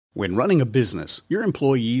When running a business, your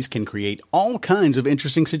employees can create all kinds of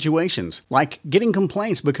interesting situations, like getting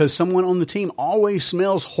complaints because someone on the team always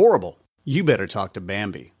smells horrible. You better talk to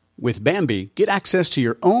Bambi. With Bambi, get access to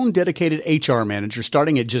your own dedicated HR manager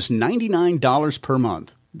starting at just $99 per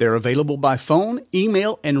month. They're available by phone,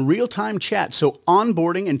 email, and real-time chat so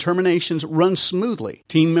onboarding and terminations run smoothly,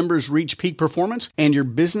 team members reach peak performance, and your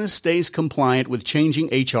business stays compliant with changing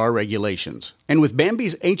HR regulations. And with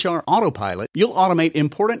Bambi's HR Autopilot, you'll automate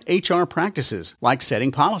important HR practices like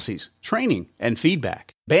setting policies, training, and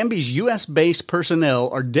feedback. Bambi's U.S.-based personnel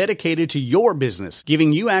are dedicated to your business,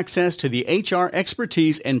 giving you access to the HR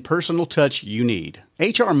expertise and personal touch you need.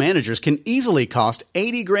 HR managers can easily cost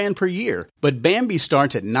 $80,000 per year, but Bambi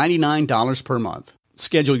starts at $99 per month.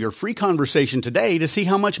 Schedule your free conversation today to see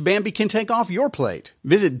how much Bambi can take off your plate.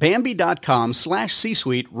 Visit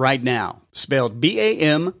Bambi.com/C-Suite right now. Spelled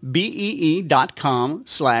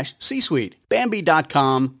BAMBEE.com/C-Suite.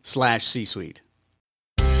 Bambi.com/C-Suite.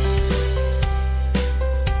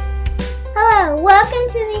 Hello, welcome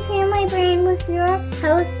to the Family Brain with your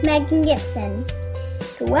host, Megan Gibson.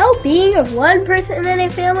 The well-being of one person in a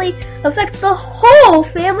family affects the whole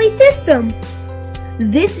family system.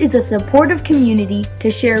 This is a supportive community to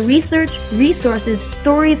share research, resources,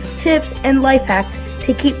 stories, tips, and life hacks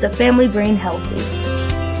to keep the family brain healthy.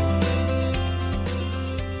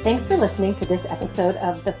 Thanks for listening to this episode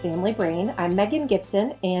of The Family Brain. I'm Megan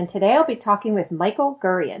Gibson, and today I'll be talking with Michael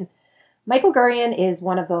Gurian. Michael Gurian is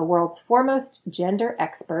one of the world's foremost gender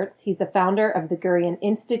experts. He's the founder of the Gurian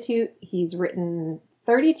Institute. He's written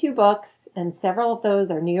 32 books, and several of those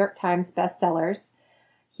are New York Times bestsellers.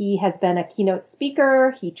 He has been a keynote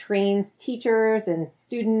speaker. He trains teachers and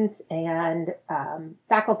students and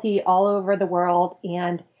faculty all over the world.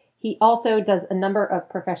 And he also does a number of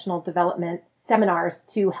professional development seminars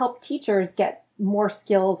to help teachers get more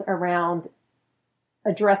skills around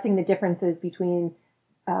addressing the differences between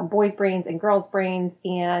boys' brains and girls' brains.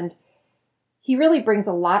 And he really brings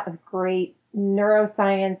a lot of great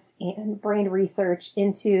neuroscience and brain research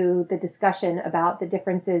into the discussion about the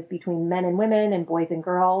differences between men and women and boys and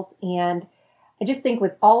girls. And I just think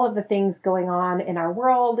with all of the things going on in our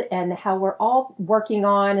world and how we're all working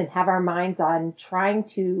on and have our minds on trying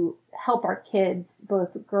to help our kids,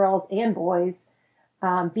 both girls and boys,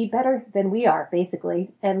 be better than we are,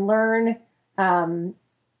 basically, and learn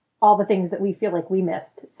all the things that we feel like we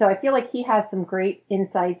missed. So I feel like he has some great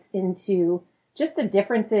insights into just the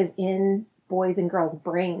differences in boys' and girls'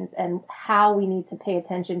 brains and how we need to pay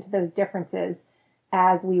attention to those differences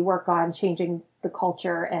as we work on changing the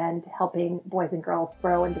culture and helping boys and girls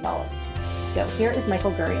grow and develop. So here is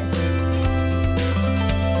Michael Gurian.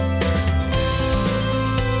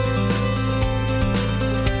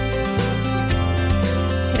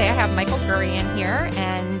 Today I have Michael Gurian here,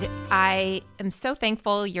 and I am so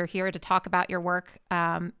thankful you're here to talk about your work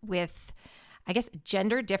with, I guess,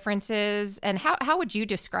 gender differences. And how would you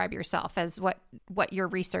describe yourself as what your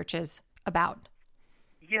research is about?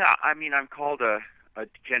 Yeah, I mean, I'm called a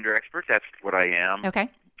gender expert. That's what I am. Okay.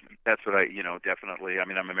 That's what I, definitely. I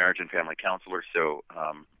mean, I'm a marriage and family counselor, so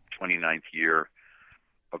 29th year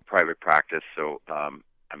of private practice. So I'm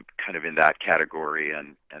kind of in that category.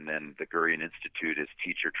 And then the Gurian Institute is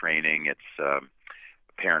teacher training. It's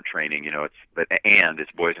parent training,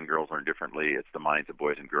 it's boys and girls learn differently. It's the minds of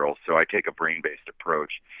boys and girls. So I take a brain-based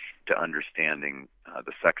approach to understanding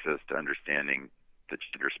the sexes, to understanding the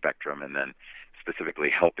gender spectrum, and then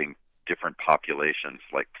specifically helping different populations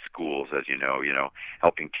like schools, as you know,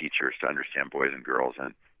 helping teachers to understand boys and girls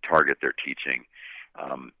and target their teaching,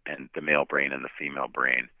 and the male brain and the female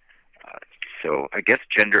brain. So I guess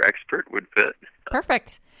gender expert would fit.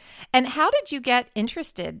 Perfect. And how did you get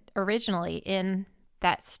interested originally in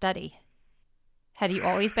that study? Had you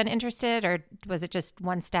always been interested, or was it just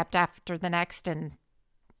one step after the next and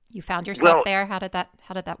you found yourself there? How did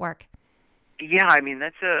that work? Yeah, I mean,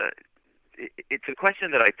 it's a question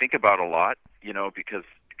that I think about a lot, because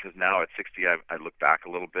now at 60 I look back a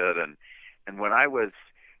little bit, and when I was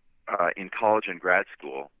in college and grad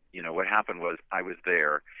school, what happened was I was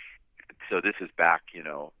there. So this is back,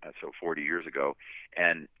 so 40 years ago,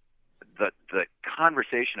 and the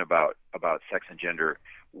conversation about sex and gender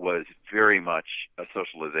was very much a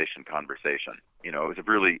socialization conversation. It was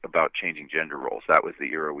really about changing gender roles. That was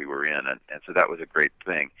the era we were in, and so that was a great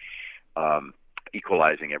thing,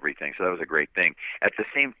 equalizing everything. So that was a great thing. At the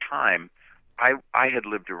same time, I had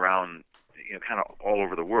lived around, kind of all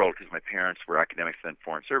over the world because my parents were academics in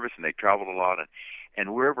foreign service, and they traveled a lot,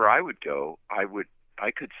 and wherever I would go, I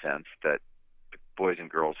could sense that boys and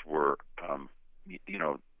girls were,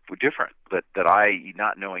 were different. That I,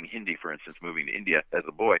 not knowing Hindi, for instance, moving to India as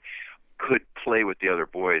a boy, could play with the other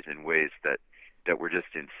boys in ways that were just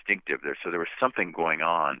instinctive there. So there was something going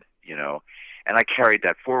on, and I carried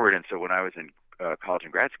that forward. And so when I was in college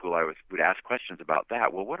and grad school, I would ask questions about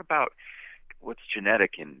that. Well, what about what's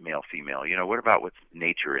genetic in male-female? What about what's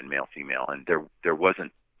nature in male-female? And there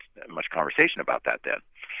wasn't much conversation about that then.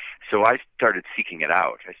 So I started seeking it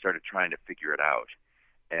out. I started trying to figure it out,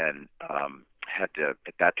 and at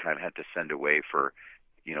that time had to send away for,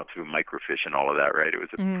 through microfiche and all of that, right? It was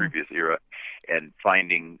a previous era, and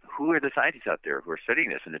finding who are the scientists out there who are studying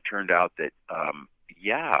this. And it turned out that,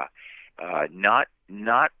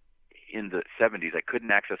 not in the 70s, I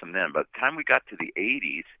couldn't access them then. By the time we got to the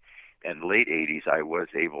 80s and late 80s, I was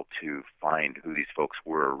able to find who these folks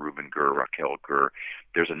were, Reuben Gur, Raquel Gur.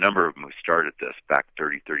 There's a number of them who started this back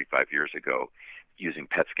 30, 35 years ago using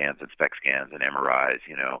PET scans and SPECT scans and MRIs,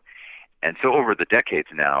 And so over the decades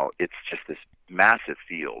now, it's just this massive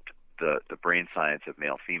field, the brain science of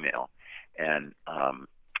male-female. And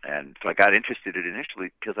so I got interested in it initially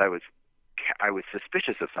because I was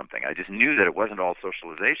suspicious of something. I just knew that it wasn't all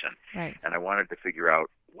socialization. Right. And I wanted to figure out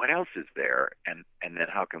what else is there, and then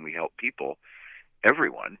how can we help people,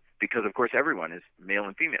 everyone, because of course everyone is male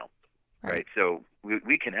and female, right? So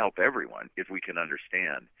we can help everyone if we can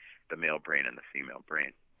understand the male brain and the female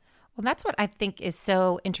brain. Well, that's what I think is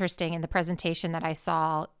so interesting in the presentation that I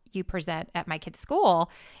saw you present at my kids' school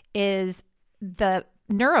is the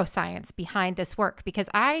neuroscience behind this work, because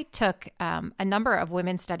I took a number of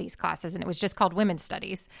women's studies classes, and it was just called women's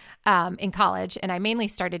studies in college. And I mainly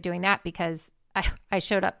started doing that because I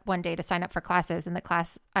showed up one day to sign up for classes, and the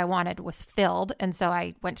class I wanted was filled. And so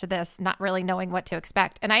I went to this not really knowing what to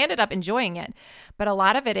expect. And I ended up enjoying it. But a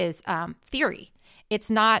lot of it is theory. It's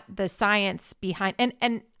not the science behind,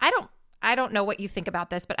 and I don't know what you think about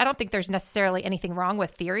this, but I don't think there's necessarily anything wrong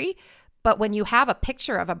with theory. But when you have a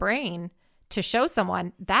picture of a brain to show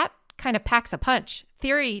someone, that kind of packs a punch.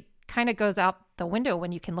 Theory kind of goes out the window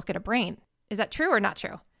when you can look at a brain. Is that true or not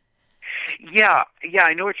true? Yeah,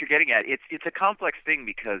 I know what you're getting at. It's a complex thing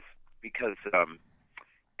because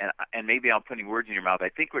and maybe I'm putting words in your mouth. I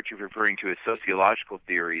think what you're referring to is sociological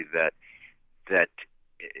theory that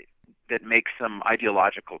makes some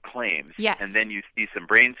ideological claims. Yes. And then you see some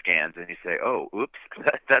brain scans and you say, oh, oops,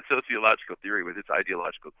 that sociological theory with its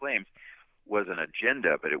ideological claims was an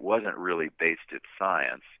agenda, but it wasn't really based in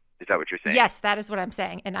science. Is that what you're saying? Yes, that is what I'm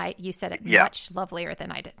saying. And you said it much lovelier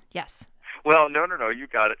than I did. Yes. Well, no, you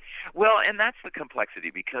got it. Well, and that's the complexity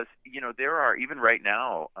because, there are, even right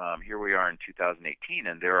now, here we are in 2018,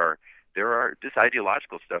 and there are this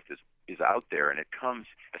ideological stuff is out there, and it comes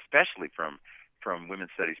especially from women's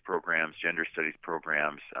studies programs, gender studies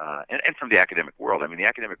programs, and from the academic world. I mean, the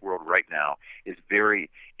academic world right now is very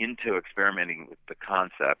into experimenting with the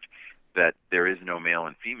concept that there is no male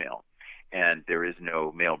and female, and there is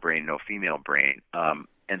no male brain, no female brain.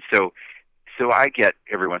 And so I get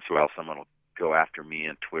every once in a while someone will go after me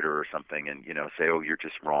on Twitter or something and, say, oh, you're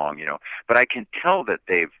just wrong, But I can tell that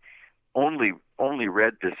they've only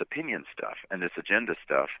read this opinion stuff and this agenda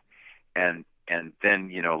stuff. And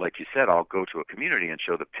then, like you said, I'll go to a community and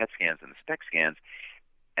show the PET scans and the SPECT scans,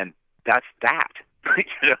 and that's that.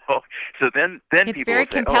 So then it's people very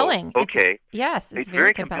will say, compelling. oh, okay. It's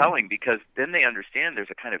very compelling because then they understand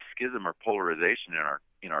there's a kind of schism or polarization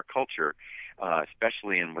in our culture,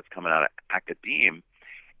 especially in what's coming out of academia.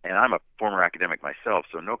 And I'm a former academic myself,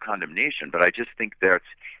 so no condemnation, but I just think that's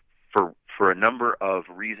for a number of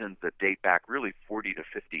reasons that date back really 40 to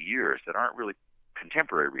 50 years that aren't really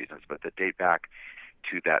contemporary reasons, but that date back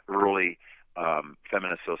to that early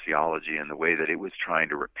feminist sociology and the way that it was trying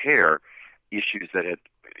to repair issues that had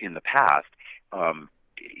in the past.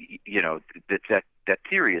 That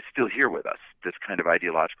theory is still here with us. This kind of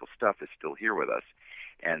ideological stuff is still here with us,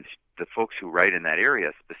 and the folks who write in that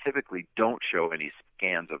area specifically don't show any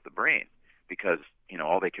scans of the brain because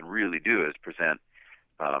all they can really do is present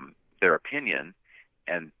their opinion,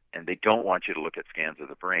 and they don't want you to look at scans of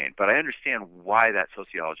the brain. But I understand why that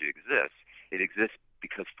sociology exists. It exists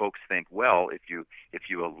because folks think, well, if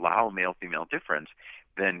you allow male-female difference,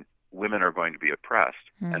 then women are going to be oppressed.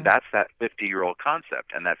 And that's that 50-year-old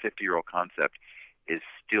concept, and that 50-year-old concept is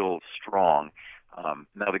still strong.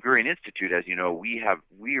 Now, the Gurian Institute, as you know, we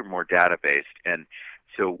are more data-based, and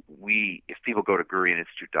so if people go to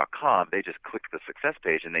GurianInstitute.com, they just click the success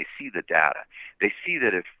page and they see the data. They see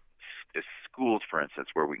that if schools, for instance,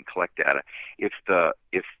 where we can collect data, if the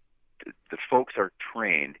folks are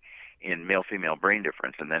trained in male-female brain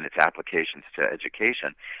difference and then its applications to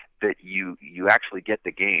education, that you actually get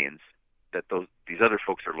the gains that these other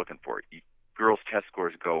folks are looking for. Girls' test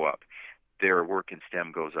scores go up, their work in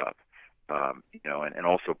STEM goes up, and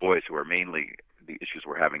also boys who are mainly the issues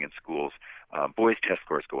we're having in schools. Boys' test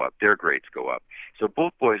scores go up, their grades go up. So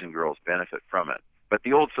both boys and girls benefit from it. But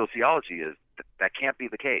the old sociology is that can't be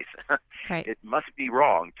the case. Right. It must be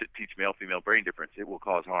wrong to teach male-female brain difference. It will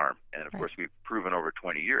cause harm. And, of Right. course, we've proven over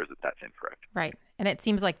 20 years that that's incorrect. Right. And it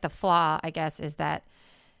seems like the flaw, I guess, is that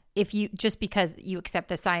just because you accept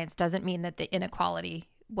the science doesn't mean that the inequality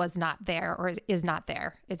was not there or is not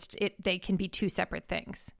there. They can be two separate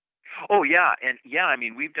things. Oh, yeah. And, I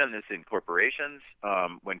mean, we've done this in corporations.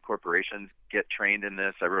 When corporations get trained in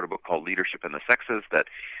this, I wrote a book called Leadership and the Sexes that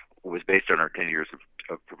was based on our 10 years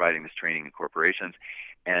of providing this training in corporations.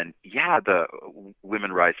 And, the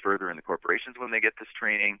women rise further in the corporations when they get this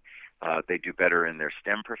training. They do better in their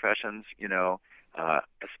STEM professions,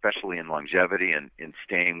 especially in longevity and in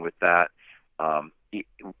staying with that.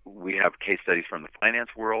 We have case studies from the finance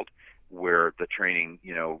world where the training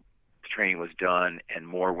was done and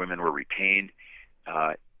more women were retained.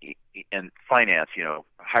 And finance,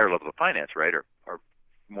 higher levels of finance, right, are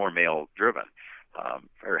more male driven,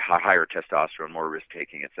 or higher testosterone, more risk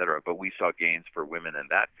taking, et cetera. But we saw gains for women in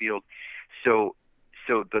that field. So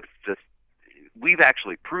we've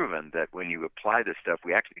actually proven that when you apply this stuff,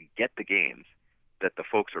 we actually get the gains that the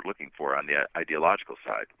folks are looking for on the ideological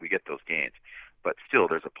side. We get those gains, but still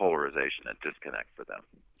there's a polarization and disconnect for them.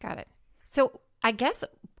 Got it. So I guess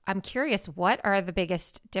I'm curious, what are the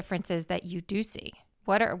biggest differences that you do see?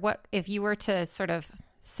 What if you were to sort of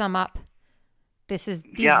sum up, these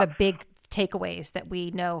are the big takeaways that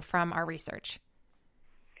we know from our research?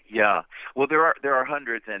 Yeah. Well, there are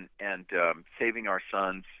hundreds, and Saving Our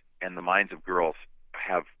Sons and the Minds of Girls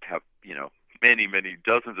have many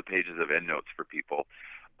dozens of pages of endnotes for people.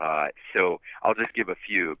 So I'll just give a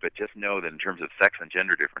few, but just know that in terms of sex and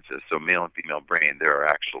gender differences, so male and female brain, there are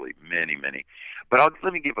actually many. But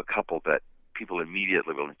let me give a couple that people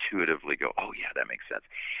immediately will intuitively go, oh yeah, that makes sense.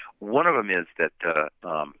 One of them is that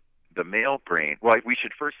the male brain, well, we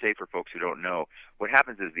should first say for folks who don't know, what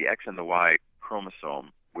happens is the X and the Y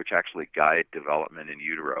chromosome, which actually guide development in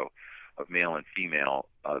utero of male and female,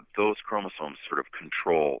 those chromosomes sort of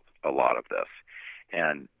control a lot of this.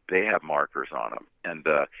 And they have markers on them. And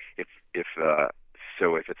if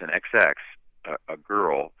it's an XX, a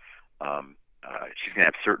girl, she's going to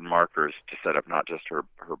have certain markers to set up not just her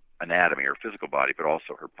anatomy, her physical body, but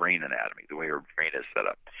also her brain anatomy, the way her brain is set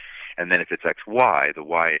up. And then if it's XY, the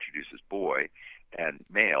Y introduces boy and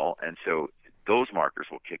male, and so those markers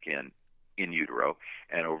will kick in utero,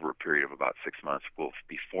 and over a period of about 6 months, we'll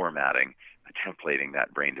be formatting, templating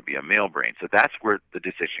that brain to be a male brain. So that's where the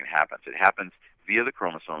decision happens. It happens via the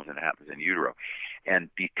chromosomes, and it happens in utero. And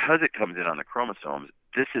because it comes in on the chromosomes,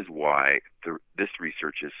 this is why this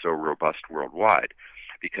research is so robust worldwide,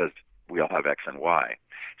 because we all have X and Y.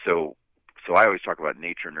 So I always talk about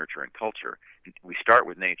nature, nurture, and culture. We start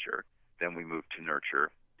with nature, then we move to nurture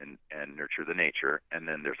and nurture the nature, and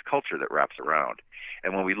then there's culture that wraps around.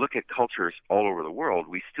 And when we look at cultures all over the world,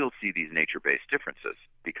 we still see these nature-based differences,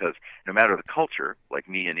 because no matter the culture, like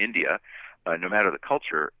me in India, no matter the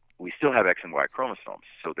culture, we still have X and Y chromosomes,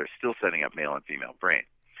 so they're still setting up male and female brain.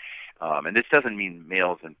 And this doesn't mean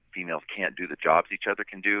males and females can't do the jobs each other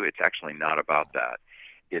can do. It's actually not about that.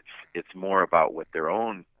 It's more about what their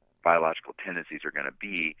own biological tendencies are going to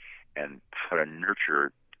be and how to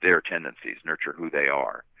nurture their tendencies, nurture who they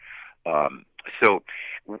are. So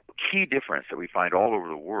key difference that we find all over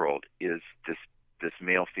the world is this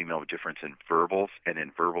male-female difference in verbals and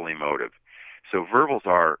in verbal emotive. So verbals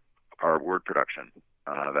are word production.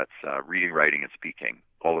 That's reading, writing, and speaking.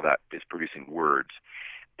 All of that is producing words.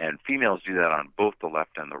 And females do that on both the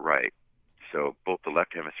left and the right. So both the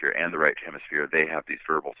left hemisphere and the right hemisphere, they have these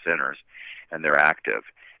verbal centers, and they're active.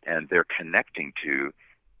 And they're connecting to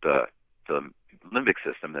the limbic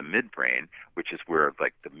system, the midbrain, which is where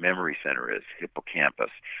like the memory center is, hippocampus,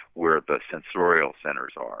 where the sensorial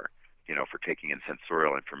centers are, for taking in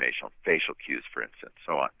sensorial information, facial cues, for instance,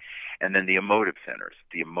 so on. And then the emotive centers,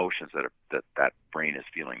 the emotions that brain is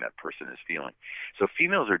feeling, that person is feeling. So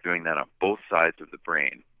females are doing that on both sides of the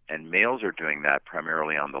brain, and males are doing that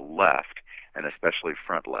primarily on the left, and especially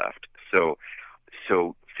front left. So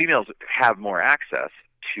females have more access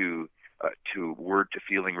to word to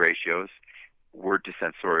feeling ratios, word to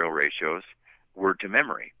sensorial ratios, word to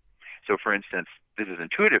memory. So, for instance, this is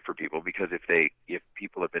intuitive for people because if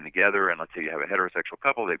people have been together, and let's say you have a heterosexual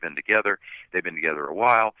couple, they've been together a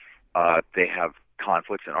while, they have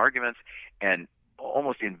conflicts and arguments, and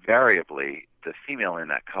almost invariably the female in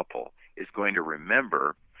that couple is going to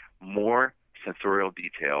remember more sensorial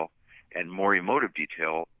detail and more emotive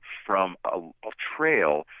detail from a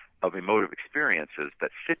trail of emotive experiences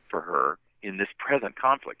that fit for her in this present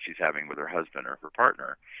conflict she's having with her husband or her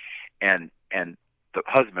partner. And And the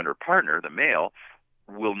husband or partner, the male,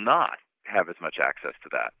 will not have as much access to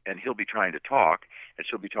that. And he'll be trying to talk, and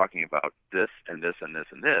she'll be talking about this and this and this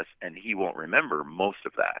and this, and he won't remember most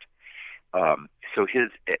of that. And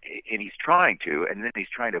he's trying to, and then he's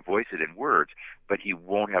trying to voice it in words, but he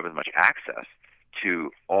won't have as much access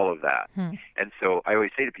to all of that. And so I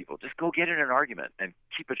always say to people, just go get in an argument and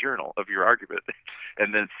keep a journal of your argument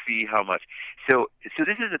and then see how much. So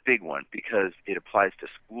this is a big one because it applies to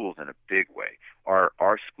schools in a big way.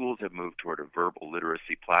 Our schools have moved toward a verbal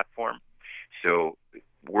literacy platform. So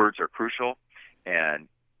words are crucial, and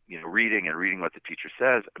reading what the teacher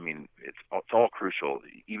says. I mean, it's all crucial.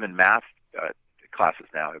 Even math classes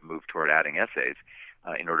now have moved toward adding essays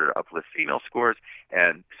in order to uplift female scores.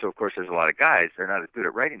 And so, of course, there's a lot of guys, they're not as good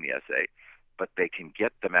at writing the essay, but they can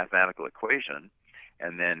get the mathematical equation.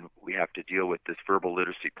 And then we have to deal with this verbal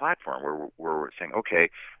literacy platform where we're saying, okay,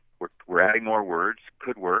 we're adding more words,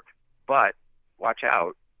 could work, but watch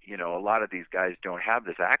out. A lot of these guys don't have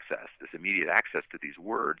this access, this immediate access to these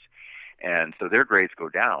words. And so their grades go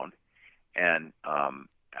down. And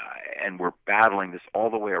we're battling this all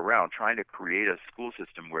the way around, trying to create a school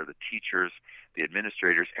system where the teachers, the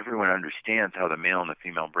administrators, everyone understands how the male and the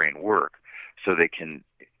female brain work, so they can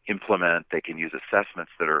implement, they can use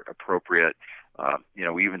assessments that are appropriate.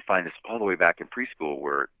 We even find this all the way back in preschool,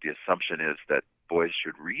 where the assumption is that boys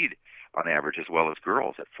should read on average as well as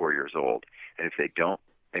girls at 4 years old, and if they don't,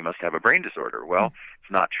 they must have a brain disorder. Well,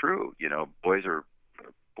 it's not true. Boys are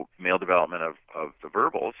male development of the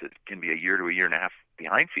verbals, it can be a year to a year and a half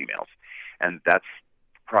behind females. And that's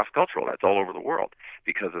cross-cultural. That's all over the world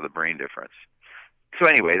because of the brain difference. So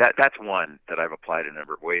anyway, that's one that I've applied in a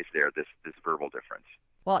number of ways there, this verbal difference.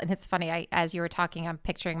 Well, and it's funny, as you were talking, I'm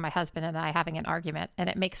picturing my husband and I having an argument, and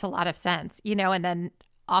it makes a lot of sense, and then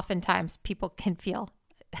oftentimes people can feel,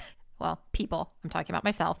 I'm talking about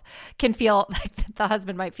myself, can feel like the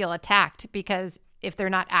husband might feel attacked because if they're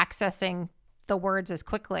not accessing the words as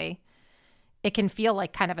quickly, it can feel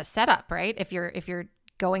like kind of a setup, right? If you're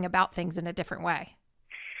going about things in a different way.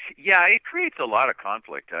 Yeah, it creates a lot of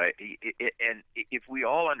conflict. And if we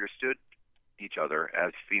all understood each other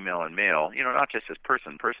as female and male, not just as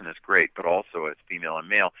person is great, but also as female and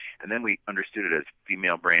male, and then we understood it as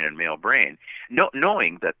female brain and male brain,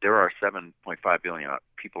 knowing that there are 7.5 billion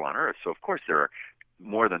people on Earth, so of course there are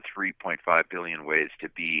more than 3.5 billion ways to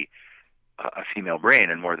be a female brain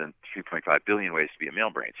and more than 3.5 billion ways to be a male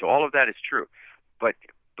brain. So all of that is true. But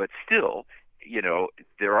still,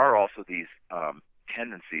 there are also these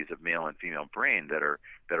tendencies of male and female brain that are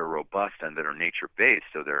robust and that are nature-based.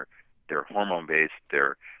 So they're hormone-based,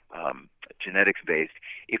 they're genetics-based.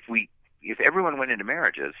 If everyone went into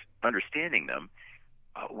marriages understanding them,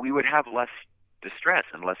 we would have less distress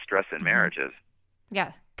and less stress in marriages.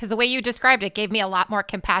 Yeah, because the way you described it gave me a lot more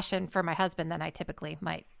compassion for my husband than I typically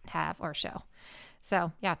might have or show.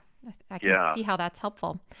 So, yeah, I can see how that's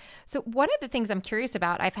helpful. So one of the things I'm curious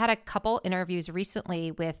about, I've had a couple interviews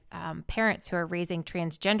recently with parents who are raising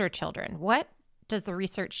transgender children. What does the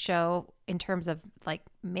research show in terms of like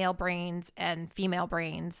male brains and female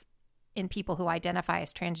brains in people who identify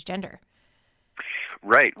as transgender?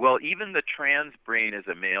 Right. Well, even the trans brain is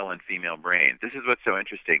a male and female brain. This is what's so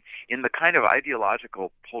interesting. In the kind of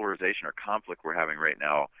ideological polarization or conflict we're having right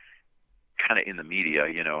now, kind of in the media,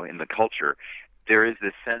 in the culture, there is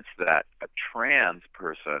this sense that a trans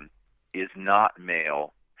person is not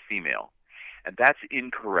male, female. And that's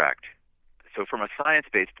incorrect. So from a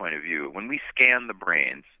science-based point of view, when we scan the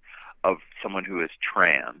brains of someone who is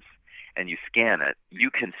trans and you scan it, you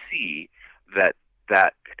can see that,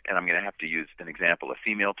 and I'm going to have to use an example, a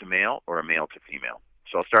female to male or a male to female.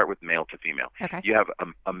 So I'll start with male to female. Okay. You have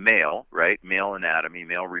a male, right? Male anatomy,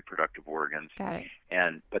 male reproductive organs. Got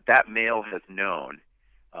it. But that male has known,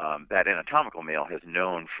 that anatomical male has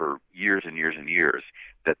known for years and years and years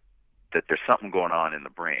that there's something going on in the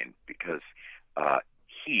brain because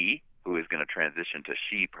he, who is going to transition to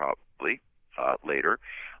she probably later,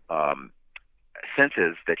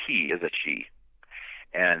 senses that he is a she.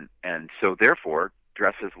 And so therefore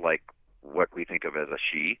dresses like what we think of as a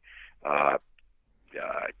she,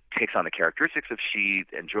 takes on the characteristics of she,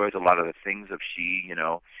 enjoys a lot of the things of she,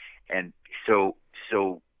 and so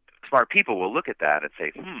smart people will look at that and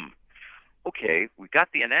say, okay, we got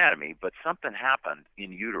the anatomy, but something happened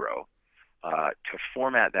in utero to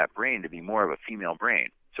format that brain to be more of a female brain.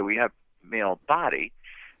 So we have male body,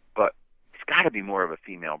 but it's got to be more of a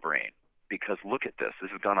female brain because look at this. This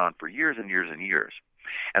has gone on for years and years and years.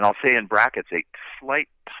 And I'll say in brackets, a slight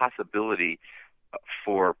possibility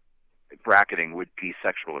for bracketing would be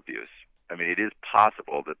sexual abuse. I mean, it is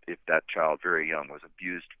possible that if that child very young was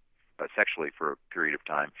abused sexually for a period of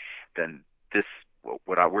time, then this,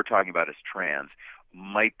 we're talking about as trans,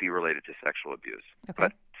 might be related to sexual abuse. Okay.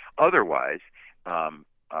 But otherwise,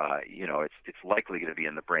 it's likely going to be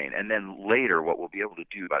in the brain. And then later, what we'll be able to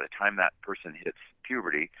do by the time that person hits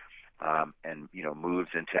puberty, and moves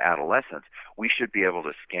into adolescence, we should be able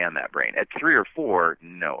to scan that brain. At 3 or 4,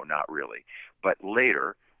 no, not really. But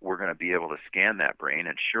later, we're going to be able to scan that brain,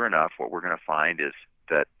 and sure enough, what we're going to find is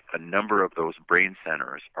that a number of those brain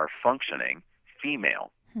centers are functioning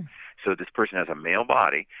female. So this person has a male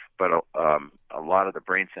body, but a lot of the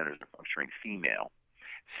brain centers are functioning female.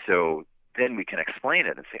 So then we can explain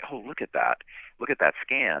it and say, oh, look at that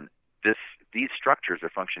scan. These structures are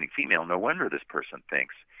functioning female. No wonder this person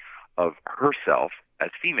thinks of herself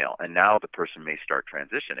as female. And now the person may start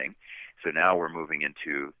transitioning. So now we're moving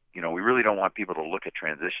into, we really don't want people to look at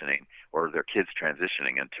transitioning or their kids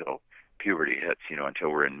transitioning until puberty hits, until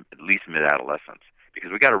we're in at least mid-adolescence,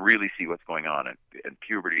 because we got to really see what's going on in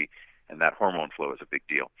puberty, and that hormone flow is a big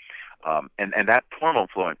deal. And that hormone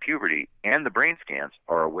flow in puberty and the brain scans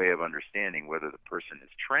are a way of understanding whether the person is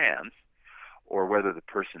trans or whether the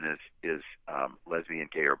person is lesbian,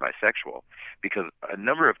 gay, or bisexual. Because a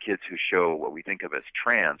number of kids who show what we think of as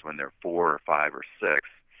trans when they're 4 or 5 or 6,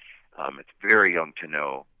 it's very young to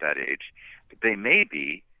know that age, but they may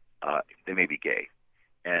be gay.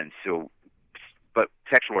 And so, but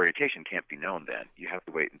sexual orientation can't be known then. You have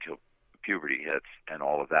to wait until puberty hits and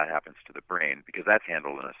all of that happens to the brain, because that's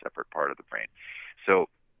handled in a separate part of the brain. So,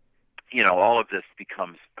 all of this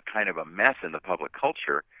becomes a kind of a mess in the public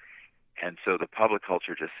culture. And so the public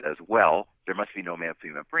culture just says, well, there must be no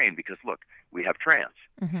male-female brain because, look, we have trans.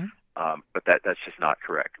 Mm-hmm. But that's just not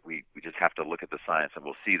correct. We just have to look at the science, and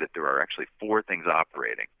we'll see that there are actually 4 things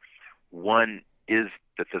operating. One is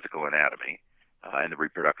the physical anatomy and the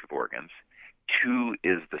reproductive organs. 2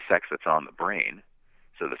 is the sex that's on the brain,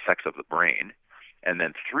 so the sex of the brain. And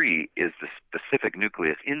then 3 is the specific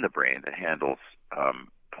nucleus in the brain that handles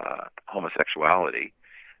homosexuality,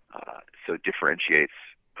 so differentiates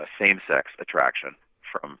same-sex attraction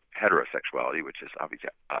from heterosexuality, which is obviously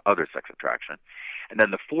other sex attraction. And then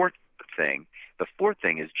the fourth thing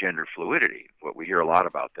is gender fluidity, what we hear a lot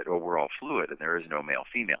about, that, we're all fluid and there is no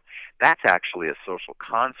male-female. That's actually a social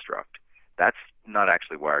construct. That's not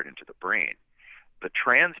actually wired into the brain. The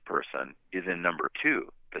trans person is in number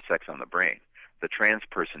 2, the sex on the brain. The trans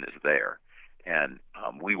person is there. And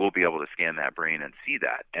we will be able to scan that brain and see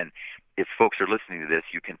that. And if folks are listening to this,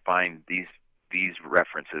 you can find these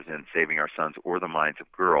references in Saving Our Sons or The Minds of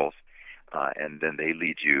Girls, and then they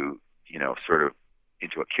lead you, sort of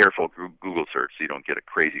into a careful Google search so you don't get a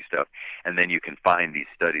crazy stuff. And then you can find these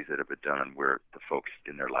studies that have been done where the folks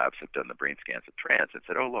in their labs have done the brain scans of trans and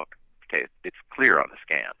said, oh, look, okay, it's clear on the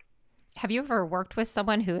scan. Have you ever worked with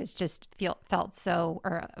someone who has just felt so,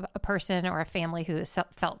 or a person or a family who has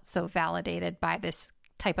felt so validated by this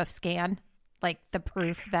type of scan, like the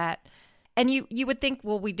proof that, and you would think,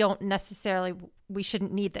 well, we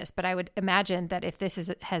shouldn't need this, but I would imagine that if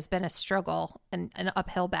this has been a struggle and an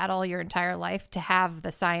uphill battle your entire life, to have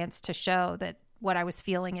the science to show that what I was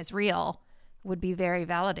feeling is real would be very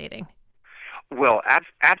validating. Well,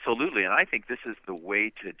 absolutely, and I think this is the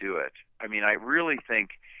way to do it. I mean, I really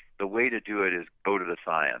think the way to do it is go to the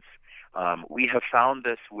science. We have found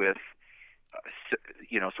this with,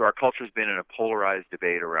 so our culture has been in a polarized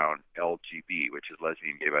debate around LGB, which is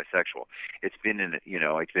lesbian, gay, bisexual. It's been in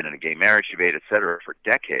a gay marriage debate, et cetera, for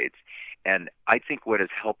decades. And I think what has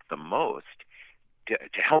helped the most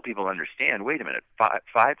to help people understand, wait a minute, 5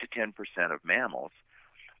 to 10% of mammals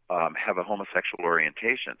have a homosexual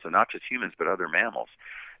orientation. So not just humans, but other mammals.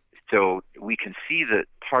 So we can see the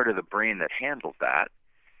part of the brain that handles that.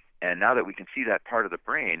 And now that we can see that part of the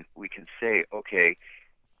brain, we can say, okay,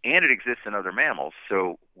 and it exists in other mammals,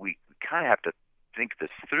 so we kind of have to think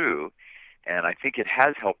this through. And I think it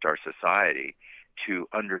has helped our society to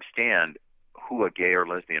understand who a gay or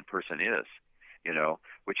lesbian person is,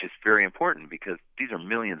 which is very important because these are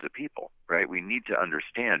millions of people, right? We need to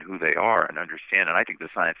understand who they are and understand, and I think the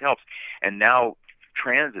science helps. And now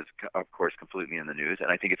trans is, of course, completely in the news,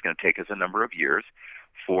 and I think it's going to take us a number of years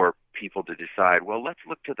for people to decide, well, let's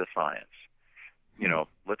look to the science.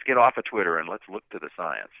 Let's get off of Twitter and let's look to the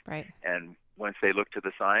science. Right. And once they look to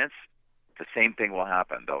the science, the same thing will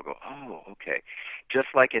happen. They'll go, oh, okay. Just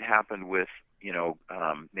like it happened with,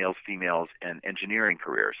 males, females, and engineering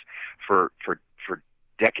careers. For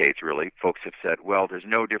decades, really, folks have said, well, there's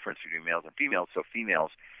no difference between males and females, so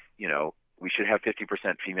females, we should have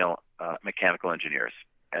 50% female mechanical engineers.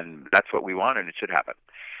 And that's what we want, and it should happen.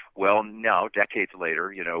 Well, now, decades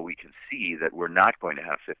later, we can see that we're not going to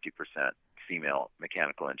have 50% female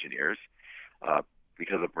mechanical engineers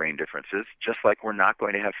because of brain differences, just like we're not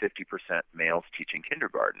going to have 50% males teaching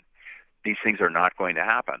kindergarten. These things are not going to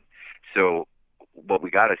happen. So what we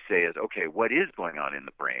got to say is, okay, what is going on in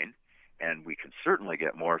the brain? And we can certainly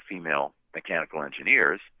get more female mechanical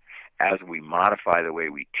engineers as we modify the way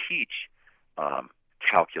we teach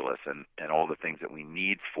calculus and all the things that we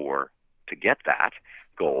need to get that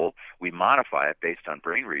goal. We modify it based on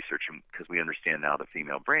brain research because we understand now the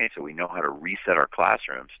female brain, so we know how to reset our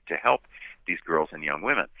classrooms to help these girls and young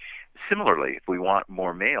women. Similarly, if we want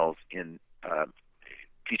more males in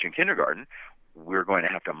teaching kindergarten, we're going to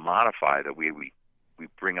have to modify the way we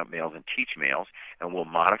bring up males and teach males, and we'll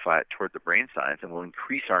modify it toward the brain science, and we'll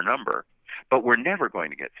increase our number. But we're never going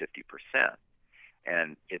to get 50%.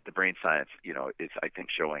 And the brain science, is, I think,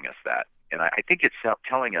 showing us that. And I think it's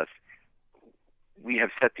telling us we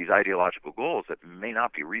have set these ideological goals that may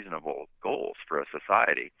not be reasonable goals for a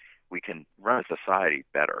society. We can run a society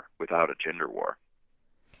better without a gender war.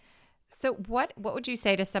 So what would you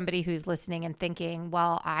say to somebody who's listening and thinking,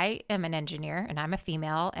 well, I am an engineer and I'm a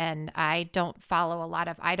female and I don't follow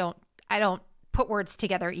I don't put words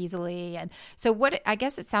together easily. And so I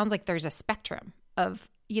guess it sounds like there's a spectrum of,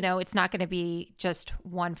 it's not going to be just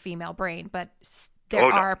one female brain, but there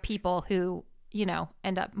are people who,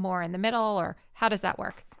 end up more in the middle, or how does that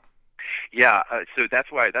work? Yeah, so that's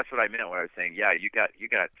what I meant when I was saying, yeah, you got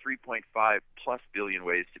 3.5 plus billion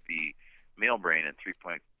ways to be male brain and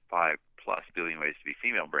 3.5 plus billion ways to be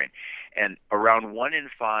female brain. And around 1 in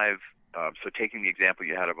 5, so taking the example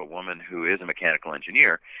you had of a woman who is a mechanical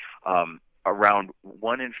engineer, around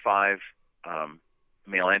 1 in 5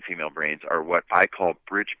 male and female brains are what I call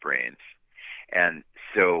bridge brains. And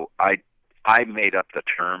so I made up the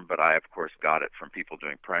term, but I, of course, got it from people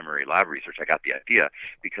doing primary lab research. I got the idea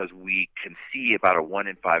because we can see about a 1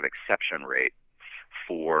 in 5 exception rate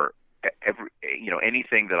for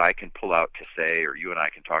anything that I can pull out to say, or you and I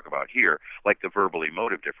can talk about here, like the verbal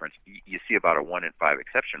emotive difference. You see about a 1 in 5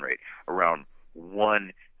 exception rate around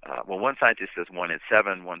one. One scientist says 1 in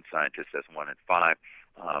 7, one scientist says 1 in 5.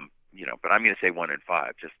 But I'm going to say 1 in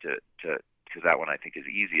 5 just to because that one I think is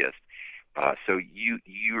easiest. So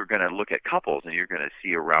you're going to look at couples and you're going to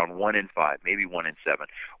see around 1 in 5, maybe 1 in 7,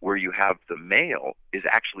 where you have the male is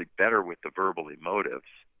actually better with the verbal emotives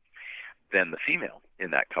than the female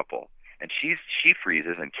in that couple. And she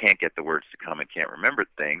freezes and can't get the words to come and can't remember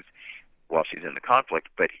things while she's in the conflict,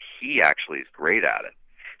 but he actually is great at it.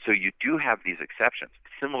 So you do have these exceptions.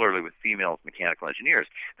 Similarly with female mechanical engineers,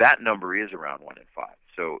 that number is around 1 in 5.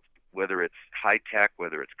 So whether it's high tech,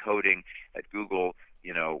 whether it's coding at Google,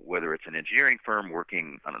 whether it's an engineering firm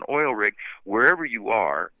working on an oil rig, wherever you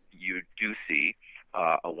are, you do see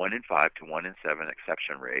a 1 in 5 to 1 in 7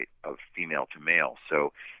 exception rate of female to male.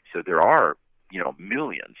 So there are,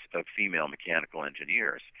 millions of female mechanical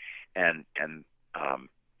engineers, and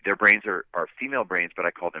their brains are female brains, but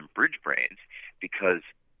I call them bridge brains because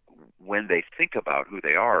when they think about who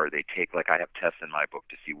they are, they take, like I have tests in my book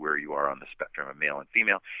to see where you are on the spectrum of male and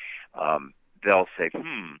female. They'll say,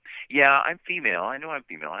 yeah, I'm female. I know I'm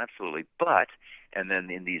female, absolutely. But, and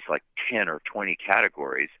then in these like 10 or 20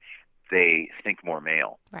 categories, they think more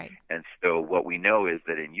male. Right. And so what we know is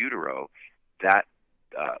that in utero, that,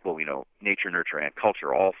 we know nature, nurture, and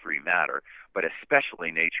culture, all three matter, but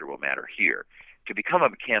especially nature will matter here. To become a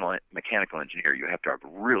mechanical engineer, you have to have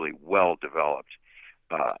really well-developed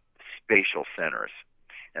spatial centers,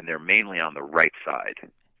 and they're mainly on the right side.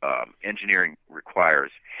 Engineering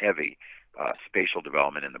requires heavy spatial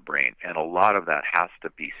development in the brain, and a lot of that has to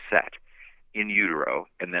be set in utero,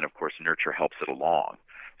 and then, of course, nurture helps it along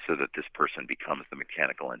so that this person becomes the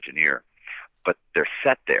mechanical engineer. But they're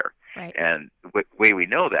set there. Right. And the way we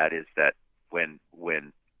know that is that when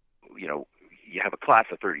you have a class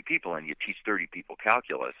of 30 people and you teach 30 people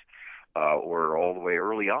calculus, or all the way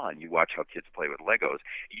early on, you watch how kids play with Legos,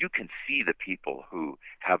 you can see the people who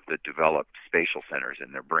have the developed spatial centers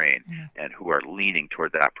in their brain and who are leaning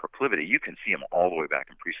toward that proclivity. You can see them all the way back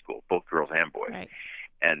in preschool, both girls and boys. Right.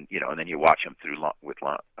 And, and then you watch them through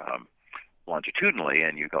longitudinally,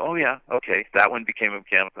 and you go, oh, yeah, okay, that one became a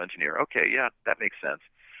mechanical engineer. Okay, yeah, that makes sense.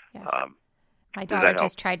 Yeah. My daughter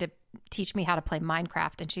just tried to teach me how to play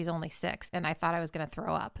Minecraft, and she's only 6, and I thought I was going to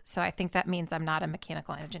throw up. So I think that means I'm not a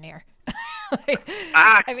mechanical engineer.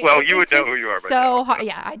 Well, you would know who you are. So hard.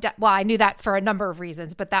 Yeah, I knew that for a number of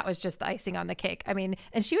reasons, but that was just the icing on the cake. I mean,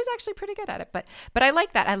 and she was actually pretty good at it. But I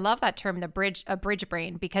like that. I love that term, a bridge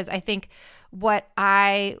brain, because I think what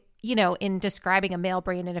in describing a male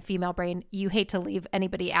brain and a female brain, you hate to leave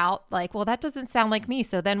anybody out. Like, well, that doesn't sound like me.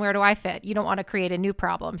 So then where do I fit? You don't want to create a new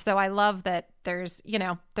problem. So I love that there's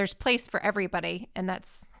place for everybody. And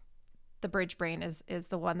that's the bridge brain is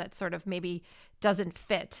the one that sort of maybe doesn't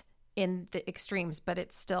fit in the extremes, but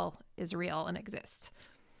it still is real and exists.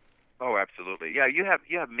 Oh, absolutely. Yeah, you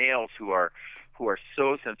have males who are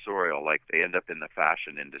so sensorial, like they end up in the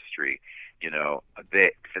fashion industry.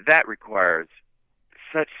 That requires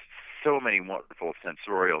so many wonderful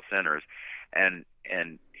sensorial centers, and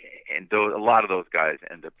a lot of those guys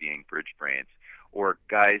end up being bridge brains. Or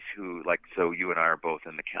guys who, like, so you and I are both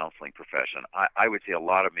in the counseling profession. I would say a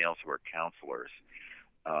lot of males who are counselors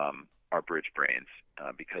are bridge brains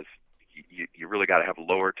because you really got to have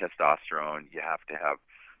lower testosterone. You have to have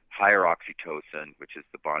higher oxytocin, which is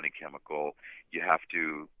the bonding chemical. You have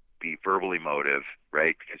to be verbal emotive,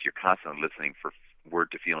 right? Because you're constantly listening for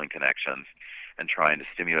word-to-feeling connections and trying to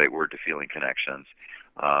stimulate word-to-feeling connections.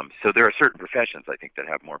 So there are certain professions, I think, that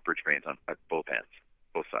have more bridge brains at both ends.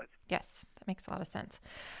 Both sides. Yes, that makes a lot of sense.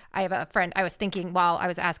 I have a friend, I was thinking while I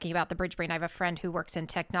was asking about the bridge brain, I have a friend who works in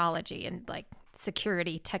technology and like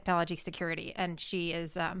technology security, and she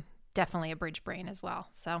is definitely a bridge brain as well.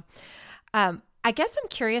 So I guess I'm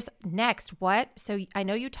curious next, so I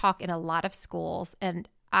know you talk in a lot of schools, and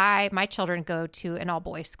my children go to an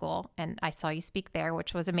all-boys school, and I saw you speak there,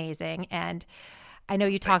 which was amazing. And I know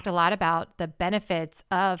you talked a lot about the benefits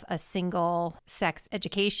of a single-sex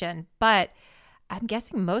education, but I'm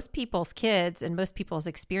guessing most people's kids and most people's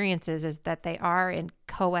experiences is that they are in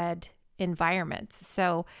co-ed environments.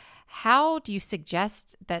 So how do you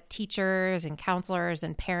suggest that teachers and counselors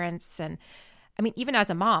and parents, and I mean, even as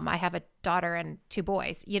a mom, I have a daughter and 2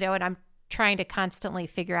 boys, and I'm trying to constantly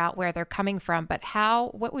figure out where they're coming from, but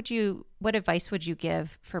what advice would you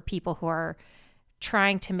give for people who are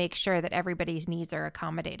trying to make sure that everybody's needs are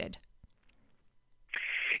accommodated?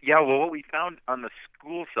 Yeah, well, what we found on the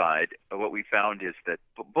school side, is that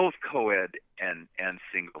both co-ed and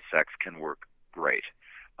single sex can work great.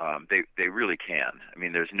 They really can. I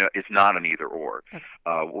mean, it's not an either or.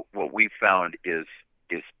 What we found is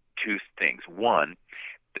 2 things. One,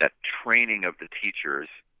 that training of the teachers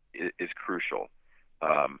is crucial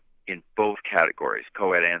in both categories,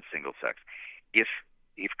 co-ed and single sex. If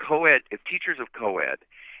teachers of co-ed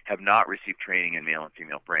have not received training in male and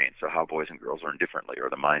female brains, so how boys and girls learn differently, or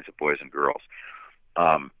the minds of boys and girls,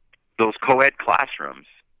 those co-ed classrooms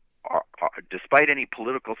are, despite any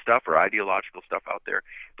political stuff or ideological stuff out there,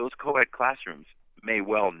 those co-ed classrooms may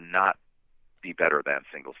well not be better than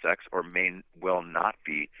single sex, or may well not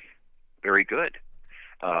be very good.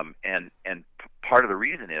 And part of the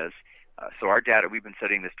reason is, so our data, we've been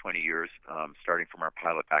studying this 20 years, starting from our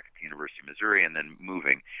pilot back at the University of Missouri and then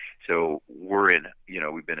moving. So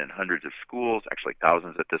we've been in hundreds of schools, actually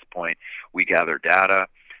thousands at this point. We gather data.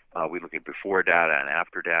 We look at before data and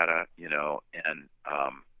after data, and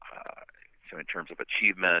so in terms of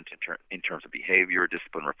achievement, in terms of behavior,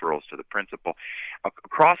 discipline referrals to the principal.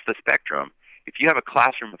 Across the spectrum, if you have a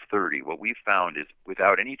classroom of 30, what we've found is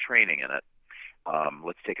without any training in it,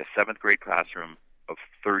 let's take a 7th grade classroom of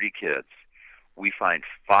 30 kids, we find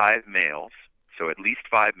 5 males, so at least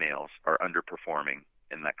 5 males are underperforming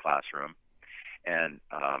in that classroom, and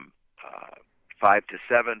 5 to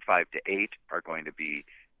 7, 5 to 8 are going to be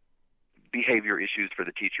behavior issues for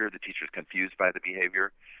the teacher. The teacher's confused by the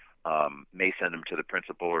behavior, may send them to the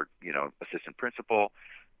principal or assistant principal,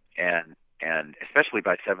 and especially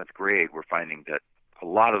by 7th grade, we're finding that a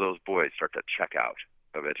lot of those boys start to check out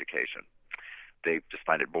of education. They just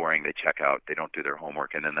find it boring. They check out. They don't do their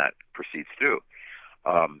homework, and then that proceeds through.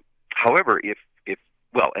 However,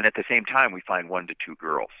 and at the same time, we find 1 to 2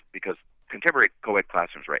 girls, because contemporary co-ed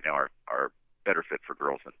classrooms right now are better fit for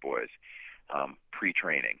girls than boys,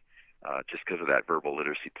 pre-training, just because of that verbal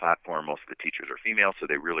literacy platform. Most of the teachers are female, so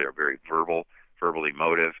they really are very verbal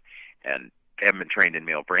emotive, and they haven't been trained in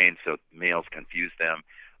male brains, so males confuse them,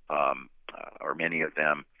 or many of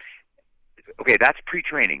them. Okay, that's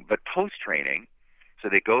pre-training, but post-training, so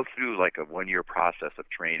they go through like a 1-year process of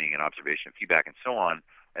training and observation, feedback, and so on,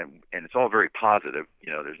 and it's all very positive.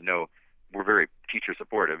 We're very teacher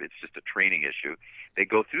supportive. It's just a training issue. They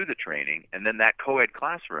go through the training, and then that co-ed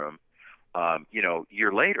classroom,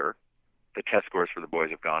 year later, the test scores for the boys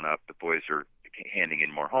have gone up. The boys are handing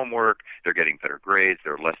in more homework. They're getting better grades.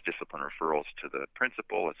 There are less discipline referrals to the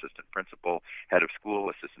principal, assistant principal, head of school,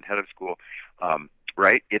 assistant head of school.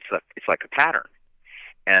 Right? It's like a pattern,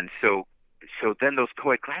 and so then those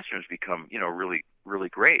co-ed classrooms become really, really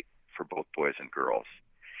great for both boys and girls,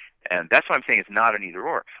 and that's why I'm saying it's not an either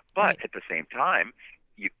or. But Right. At the same time,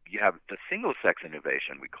 you have the single sex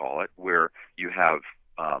innovation, we call it, where you have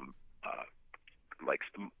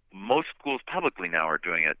most schools publicly now are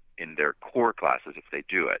doing it in their core classes if they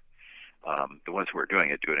do it. The ones who are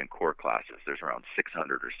doing it do it in core classes. There's around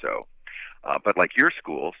 600 or so. But like your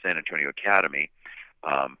school, San Antonio Academy,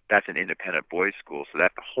 that's an independent boys' school, so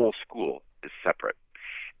that the whole school is separate.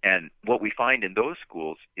 And what we find in those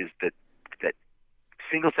schools is that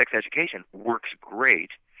single-sex education works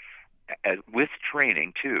great with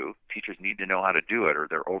training, too. Teachers need to know how to do it, or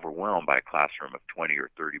they're overwhelmed by a classroom of 20 or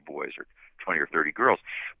 30 boys or 20 or 30 girls.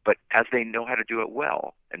 But as they know how to do it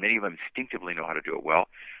well, and many of them instinctively know how to do it well,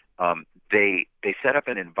 they set up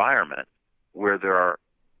an environment where there are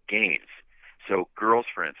gains. So girls,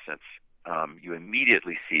 for instance, you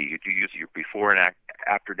immediately see, you do use your before and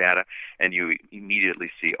after data, and you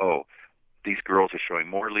immediately see, oh, these girls are showing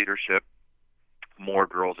more leadership, more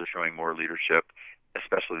girls are showing more leadership,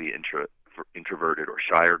 especially the introverted or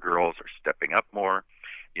shyer girls are stepping up more,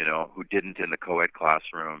 who didn't in the co-ed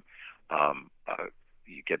classroom.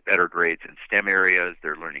 You get better grades in STEM areas.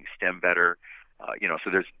 They're learning STEM better. So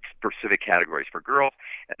there's specific categories for girls.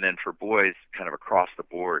 And then for boys, kind of across the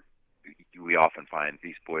board, we often find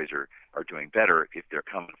these boys are doing better if they're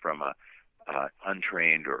coming from a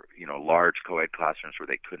untrained or, large co-ed classrooms where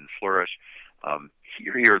they couldn't flourish.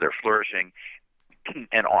 Here they're flourishing.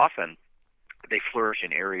 And often they flourish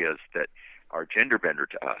in areas that are gender bender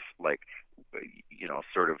to us, like,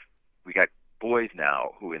 we got boys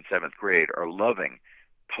now who in 7th grade are loving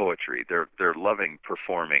poetry. They're loving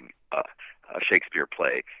performing a Shakespeare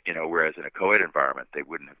play, whereas in a co-ed environment they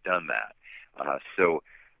wouldn't have done that. So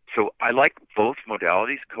I like both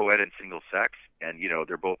modalities, co-ed and single sex, and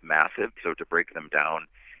they're both massive. So to break them down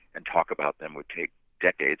and talk about them would take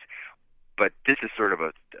decades. But this is sort of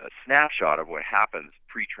a snapshot of what happens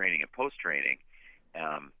pre-training and post-training.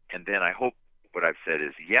 And then I hope what I've said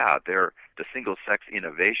is, the single-sex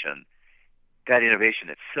innovation, that innovation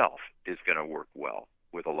itself is going to work well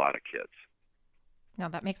with a lot of kids. No,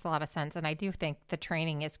 that makes a lot of sense. And I do think the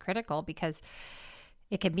training is critical because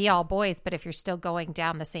it can be all boys, but if you're still going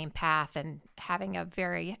down the same path and having a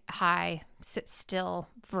very high sit-still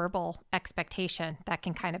verbal expectation, that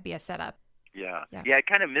can kind of be a setup. Yeah, it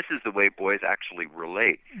kind of misses the way boys actually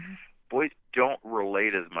relate. Mm-hmm. Boys don't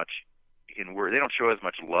relate as much in words. They don't show as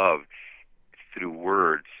much love through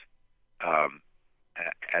words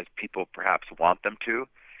as people perhaps want them to.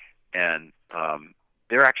 And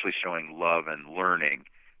they're actually showing love and learning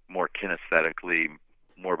more kinesthetically,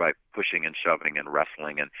 more by pushing and shoving and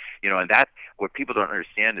wrestling. And, and that, what people don't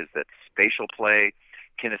understand is that spatial play,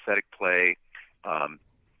 kinesthetic play,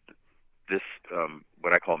 this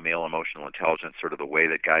what I call male emotional intelligence, sort of the way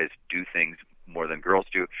that guys do things more than girls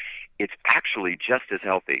do, it's actually just as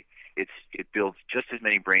healthy. It builds just as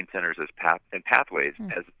many brain centers as pathways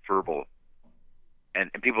as verbal, and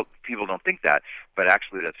people don't think that, but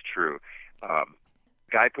actually that's true.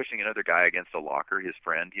 Guy pushing another guy against a locker, his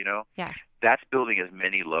friend, that's building as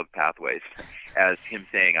many love pathways as him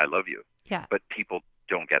saying "I love you." Yeah, but people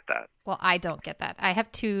don't get that. Well, I don't get that. I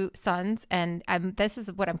have 2 sons, and this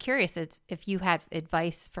is what I'm curious. It's if you had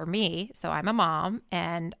advice for me. So I'm a mom,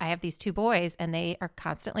 and I have these 2 boys, and they are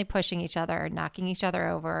constantly pushing each other, knocking each other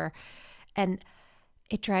over, and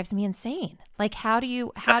it drives me insane. Like, how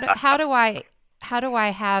do I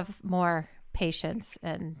have more patience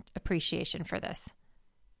and appreciation for this?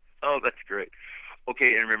 Oh, that's great.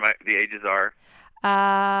 Okay, and the ages are?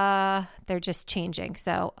 They're just changing.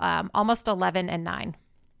 So almost 11 and 9.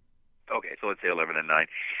 Okay, so let's say 11 and 9.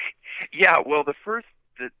 Yeah, well, the first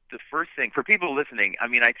thing for people listening, I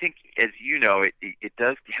mean, I think, as you know, it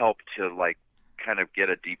does help to kind of get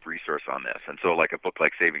a deep resource on this. And so like a book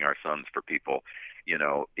like Saving Our Sons for people,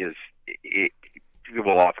 people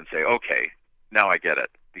will often say, okay, now I get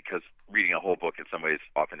it, because reading a whole book in some ways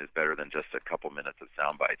often is better than just a couple minutes of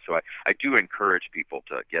sound bites. So I do encourage people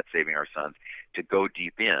to get Saving Our Sons, to go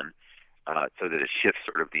deep in so that it shifts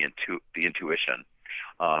sort of the intuition.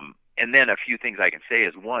 And then a few things I can say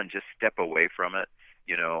is, one, just step away from it,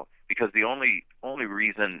 because the only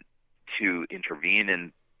reason to intervene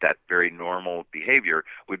in that very normal behavior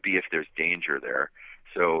would be if there's danger there.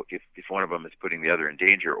 So if one of them is putting the other in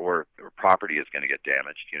danger, or property is going to get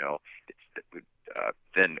damaged,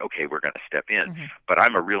 then okay, we're going to step in. Mm-hmm. But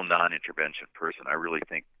I'm a real non-intervention person. I really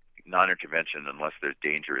think non-intervention, unless there's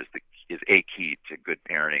danger, is a key to good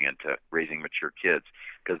parenting and to raising mature kids,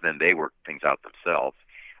 because then they work things out themselves,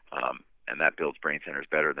 and that builds brain centers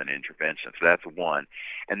better than intervention. So that's one.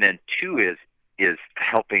 And then 2 is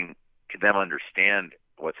helping them understand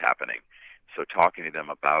what's happening. So talking to them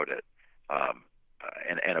about it,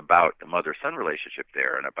 and about the mother-son relationship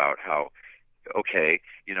there, and about how, okay,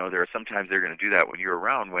 there are sometimes they're going to do that when you're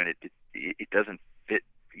around, when it doesn't fit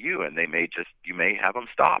you, and you may have them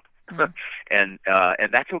stop. Mm-hmm. and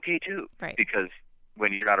that's okay too, right? Because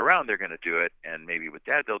when you're not around, they're going to do it, and maybe with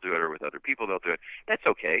Dad they'll do it, or with other people they'll do it. That's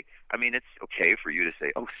okay. I mean, it's okay for you to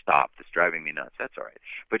say, "Oh, stop! It's driving me nuts." That's all right.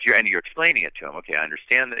 But you're explaining it to them. Okay, I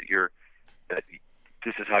understand that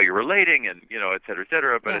this is how you're relating, and et cetera, et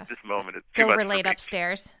cetera. But at this moment, it's too much. Go relate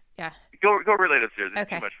upstairs. Yeah. Go relate upstairs. It's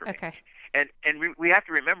Okay. too much for me. Okay. And we have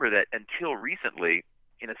to remember that until recently,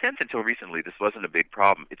 this wasn't a big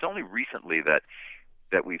problem. It's only recently that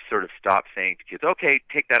we've sort of stopped saying to kids, "Okay,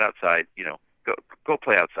 take that outside. Go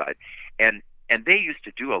play outside," and they used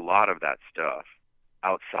to do a lot of that stuff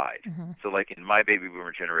outside. Mm-hmm. So like in my baby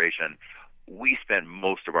boomer generation, we spent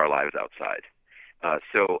most of our lives outside.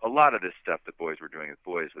 So a lot of this stuff that boys were doing with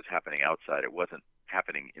boys was happening outside. It wasn't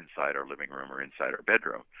happening inside our living room or inside our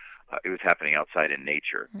bedroom. It was happening outside in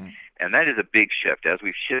nature. Mm. And that is a big shift. As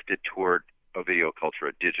we've shifted toward a video culture,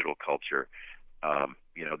 a digital culture,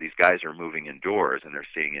 these guys are moving indoors, and they're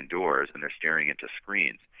staying indoors, and they're staring into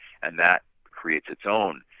screens. And that creates its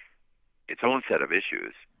own set of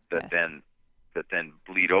issues that then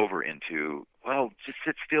bleed over into, well, just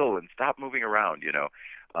sit still and stop moving around.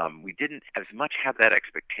 We didn't as much have that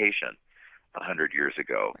expectation 100 years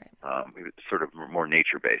ago. Right. We were sort of more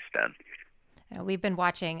nature-based then. We've been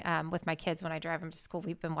watching with my kids when I drive them to school.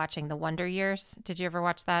 We've been watching The Wonder Years. Did you ever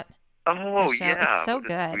watch that? Oh, yeah. It's so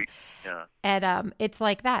good. Yeah. And it's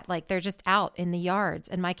like that. Like they're just out in the yards,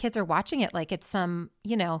 and my kids are watching it like it's some,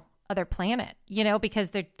 other planet,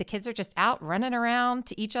 because the kids are just out running around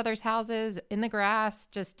to each other's houses in the grass,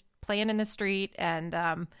 just playing in the street. And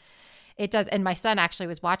it does. And my son actually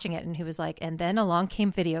was watching it, and he was like, and then along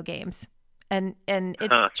came video games. And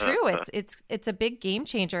it's true. It's a big game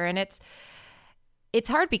changer. And it's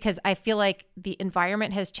hard because I feel like the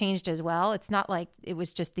environment has changed as well. It's not like it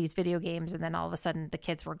was just these video games and then all of a sudden the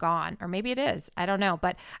kids were gone, or maybe it is. I don't know,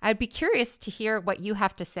 but I'd be curious to hear what you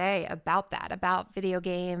have to say about that, about video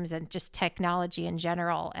games and just technology in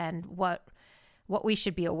general, and what we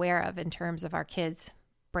should be aware of in terms of our kids'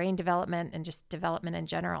 brain development and just development in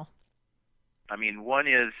general. I mean, one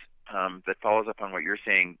is that follows up on what you're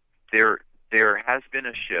saying. There has been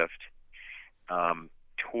a shift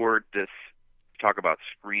toward this. Talk about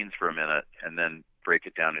screens for a minute and then break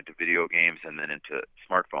it down into video games and then into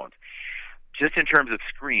smartphones. Just in terms of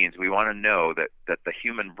screens, we want to know that the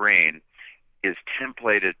human brain is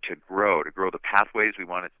templated to grow the pathways we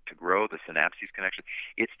want it to grow, the synapses connection.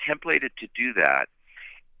 It's templated to do that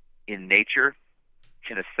in nature,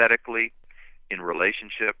 kinesthetically, in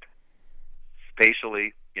relationship,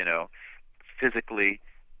 spatially, physically.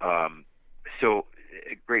 So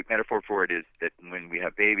a great metaphor for it is that when we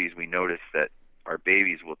have babies, we notice that our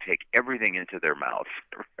babies will take everything into their mouths,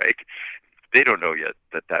 right? They don't know yet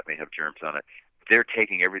that may have germs on it. They're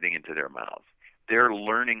taking everything into their mouths. They're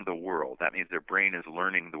learning the world. That means their brain is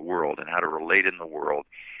learning the world and how to relate in the world,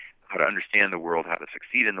 how to understand the world, how to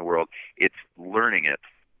succeed in the world. It's learning it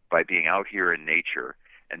by being out here in nature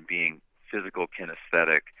and being physical,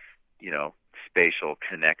 kinesthetic, spatial,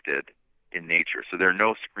 connected in nature. So there are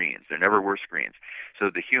no screens. There never were screens. So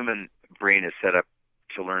the human brain is set up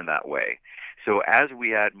to learn that way. So as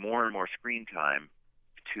we add more and more screen time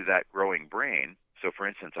to that growing brain, so for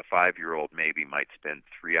instance, a 5-year-old maybe might spend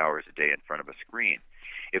 3 hours a day in front of a screen.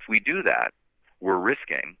 If we do that, we're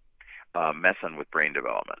risking messing with brain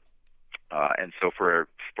development. And so for a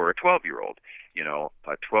 12-year-old,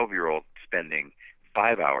 a 12-year-old spending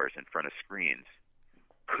 5 hours in front of screens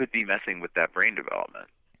could be messing with that brain development.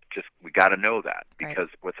 Just we got to know that, because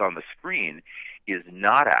what's on the screen is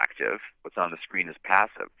not active. What's on the screen is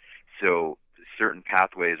passive. So certain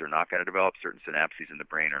pathways are not going to develop, certain synapses in the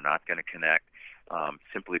brain are not going to connect,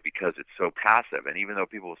 simply because it's so passive. And even though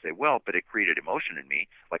people will say, well, but it created emotion in me,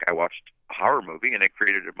 like I watched a horror movie and it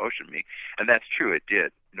created emotion in me, and that's true, it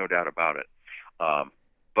did, no doubt about it.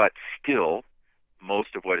 But still,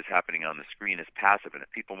 most of what is happening on the screen is passive, and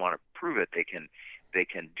if people want to prove it, they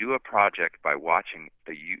can do a project by watching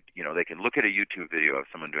they can look at a YouTube video of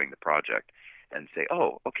someone doing the project and say,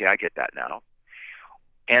 oh, okay, I get that now.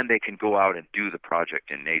 And they can go out and do the project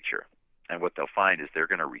in nature. And what they'll find is they're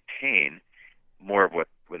going to retain more of what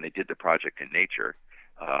when they did the project in nature,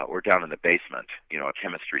 or down in the basement, a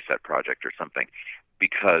chemistry set project or something,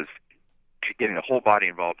 because getting the whole body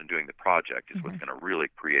involved in doing the project is what's going to really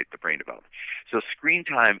create the brain development. So screen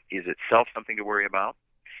time is itself something to worry about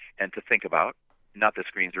and to think about. Not that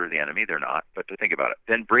screens are the enemy, they're not, but to think about it.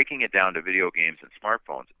 Then breaking it down to video games and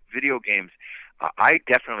smartphones. Video games, I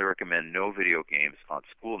definitely recommend no video games on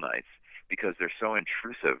school nights because they're so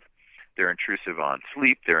intrusive. They're intrusive on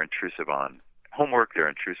sleep, they're intrusive on homework, they're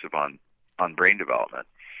intrusive on brain development.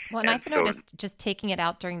 Well, and I've noticed just taking it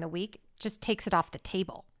out during the week just takes it off the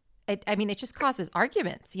table. I mean, it just causes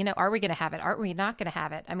arguments. Are we going to have it? Are we not going to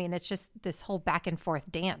have it? I mean, it's just this whole back and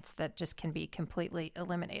forth dance that just can be completely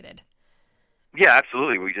eliminated. Yeah,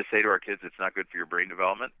 absolutely. We just say to our kids, it's not good for your brain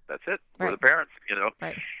development. That's it. We're Right. the parents,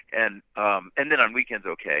 Right. And then on weekends,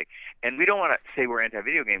 okay. And we don't want to say we're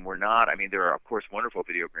anti-video game. We're not. I mean, there are, of course, wonderful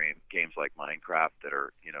video games like Minecraft that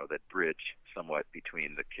are, that bridge somewhat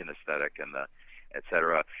between the kinesthetic and the et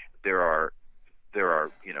cetera. There are,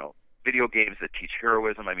 video games that teach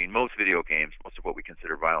heroism. I mean, most video games, most of what we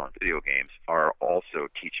consider violent video games, are also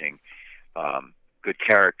teaching good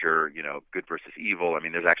character, good versus evil. I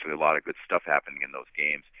mean, there's actually a lot of good stuff happening in those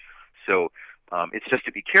games. So it's just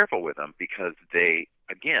to be careful with them because they,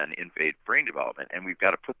 again, invade brain development, and we've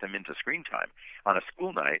got to put them into screen time. On a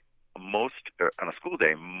school night, on a school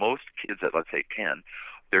day, most kids at, let's say, 10,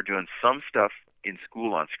 they're doing some stuff in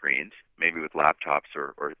school on screens, maybe with laptops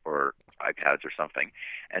or iPads or something,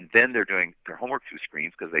 and then they're doing their homework through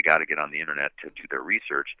screens because they got to get on the internet to do their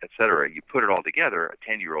research, et cetera. You put it all together, a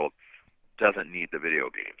 10-year-old doesn't need the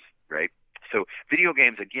video games, right? So video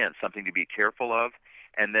games, again, something to be careful of.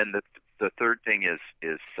 And then the third thing is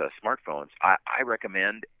smartphones. I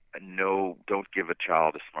recommend don't give a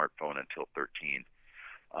child a smartphone until 13.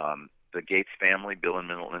 The Gates family, Bill and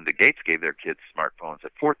Melinda Gates, gave their kids smartphones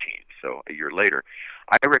at 14, so a year later.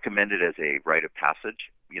 I recommend it as a rite of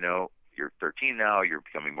passage. You're 13 now, you're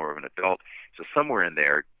becoming more of an adult. So somewhere in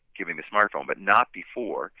there, giving the smartphone, but not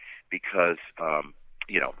before, because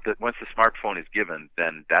once the smartphone is given,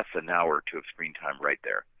 then that's an hour or two of screen time right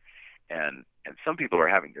there. And some people are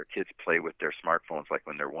having their kids play with their smartphones like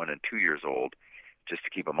when they're 1 and 2 years old, just to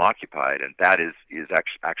keep them occupied, and that is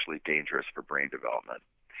actually dangerous for brain development.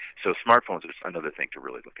 So smartphones are another thing to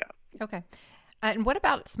really look at. Okay. And what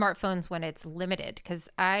about smartphones when it's limited? Because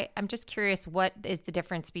I'm just curious, what is the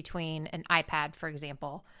difference between an iPad, for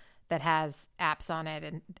example, that has apps on it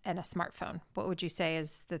and a smartphone? What would you say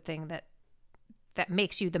is the thing that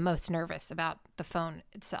makes you the most nervous about the phone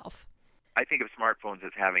itself? I think of smartphones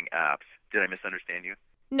as having apps. Did I misunderstand you?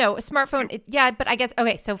 No, a smartphone, yeah, but I guess,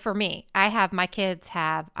 okay, so for me, my kids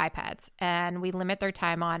have iPads, and we limit their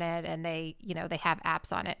time on it, and they have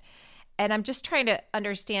apps on it. And I'm just trying to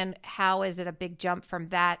understand, how is it a big jump from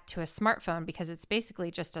that to a smartphone? Because it's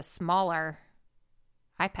basically just a smaller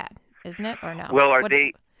iPad, isn't it, or no? Well,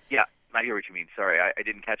 yeah, I hear what you mean. Sorry, I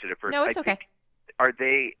didn't catch it at first. No, it's okay. Are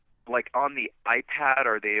they, like on the iPad,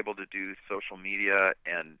 are they able to do social media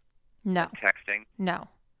and texting? No.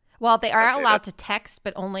 Well, they are allowed to text,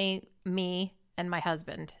 but only me and my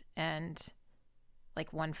husband and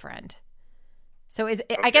like one friend. So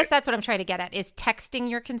I guess that's what I'm trying to get at. Is texting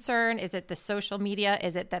your concern? Is it the social media?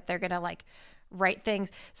 Is it that they're going to like write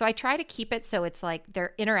things? So I try to keep it so it's like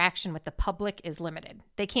their interaction with the public is limited.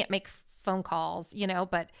 They can't make phone calls,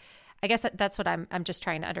 but I guess that's what I'm just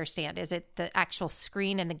trying to understand. Is it the actual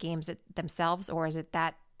screen and the games themselves, or is it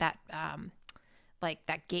that like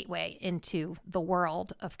that gateway into the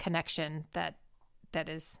world of connection that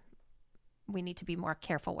is we need to be more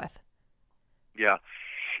careful with? Yeah,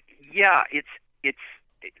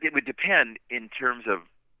 it would depend in terms of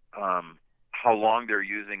how long they're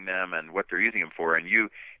using them and what they're using them for. And you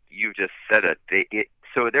just said it.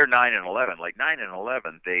 So they're 9 and 11. Like 9 and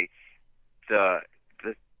 11, the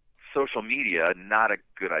social media, not a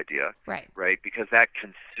good idea, right? Because that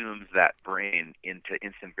consumes that brain into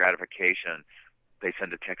instant gratification. They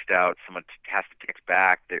send a text out, someone has to text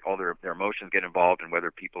back. All their emotions get involved in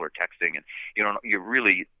whether people are texting, and you're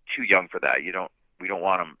really too young for that. We don't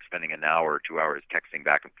want them spending an hour or 2 hours texting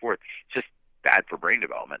back and forth. It's just bad for brain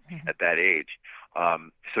development at that age.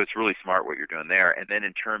 So it's really smart what you're doing there. And then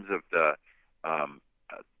in terms of the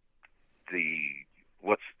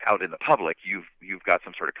what's out in the public, you've got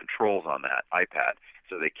some sort of controls on that iPad,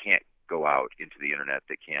 so they can't go out into the internet.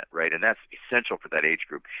 They can't, right? And that's essential for that age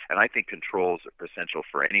group. And I think controls are essential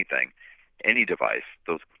for anything, any device.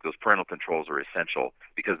 Those parental controls are essential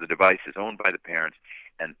because the device is owned by the parents,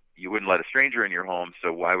 and you wouldn't let a stranger in your home,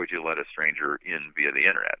 so why would you let a stranger in via the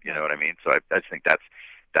internet? You know what I mean? So I think that's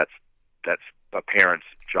a parent's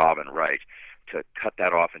job and right to cut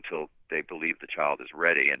that off until they believe the child is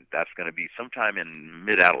ready, and that's going to be sometime in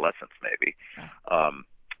mid-adolescence maybe.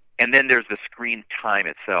 And then there's the screen time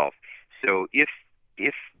itself. So if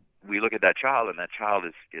we look at that child, and that child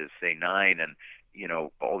is say 9, and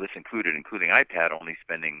all this including iPad, only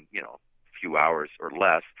spending a few hours or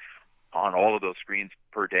less on all of those screens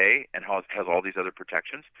per day, and has all these other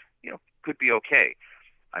protections, could be okay.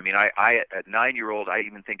 I mean, I at 9-year-old, I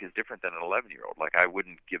even think is different than an 11-year-old. Like, I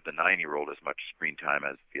wouldn't give the 9-year-old as much screen time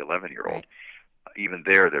as the 11-year-old. Right. Even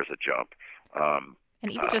there's a jump.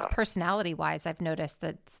 And even just personality-wise, I've noticed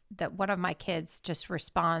that one of my kids just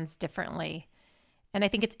responds differently. And I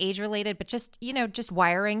think it's age-related, but just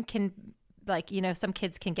wiring can, some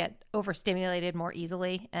kids can get overstimulated more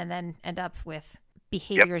easily and then end up with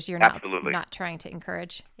behaviors you're not trying to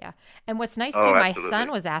encourage. Yeah. And what's nice too, my son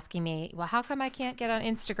was asking me, well, how come I can't get on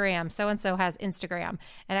Instagram? So-and-so has Instagram.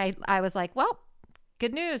 And I was like, well,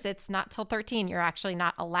 good news. It's not till 13. You're actually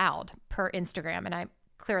not allowed per Instagram. And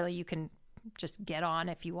clearly you can just get on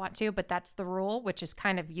if you want to, but that's the rule, which is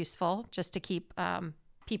kind of useful just to keep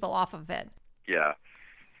people off of it. Yeah.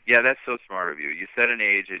 Yeah, that's so smart of you. You set an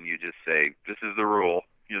age and you just say, this is the rule,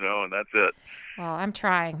 and that's it. Well, I'm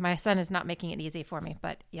trying. My son is not making it easy for me,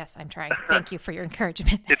 but yes, I'm trying. Thank you for your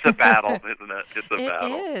encouragement. It's a battle, isn't it? It's a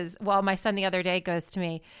battle. It is. Well, my son the other day goes to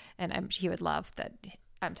me, and he would love that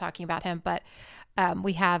I'm talking about him, but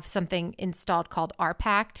we have something installed called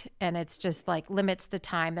RPACT, and it's just limits the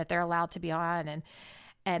time that they're allowed to be on.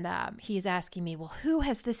 And he's asking me, well, who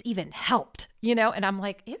has this even helped? And I'm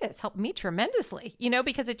like, it has helped me tremendously,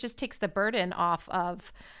 because it just takes the burden off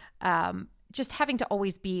of just having to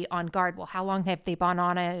always be on guard. Well, how long have they been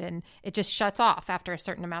on it? And it just shuts off after a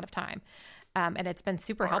certain amount of time. And it's been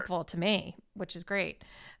super helpful to me, which is great.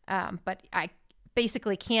 But I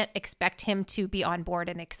basically can't expect him to be on board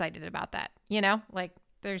and excited about that.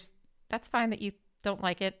 That's fine that you don't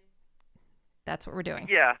like it. That's what we're doing.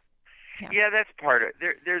 Yeah. Yeah, that's part of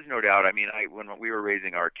it. There's no doubt. I mean, when we were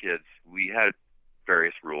raising our kids, we had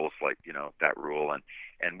various rules, that rule, and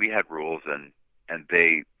we had rules, and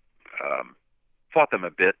they fought them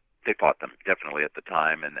a bit. They fought them definitely at the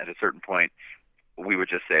time, and at a certain point, we would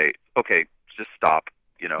just say, okay, just stop.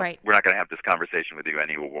 Right. We're not going to have this conversation with you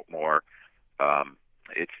anymore.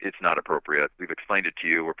 It's not appropriate. We've explained it to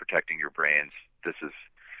you. We're protecting your brains. This is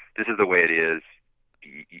the way it is.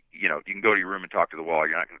 You can go to your room and talk to the wall.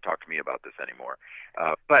 You're not going to talk to me about this anymore.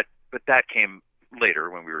 But that came later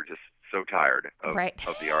when we were just so tired of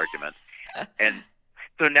the argument. And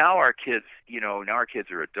so now our kids,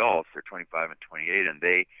 are adults. They're 25 and 28, and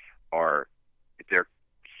they're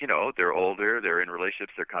older. They're in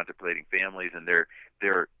relationships. They're contemplating families, and they're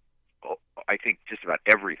I think just about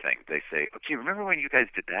everything they say, okay, remember when you guys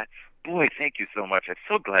did that? Boy, thank you so much. I'm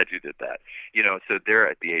so glad you did that. So they're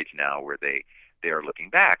at the age now where they are looking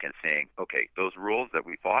back and saying, okay, those rules that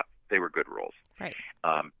we fought, they were good rules. Right.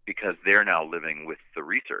 Because they're now living with the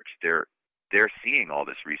research. They're seeing all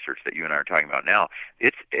this research that you and I are talking about now.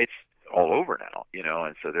 It's all over now,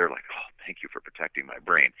 and so they're like, oh, thank you for protecting my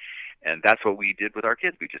brain. And that's what we did with our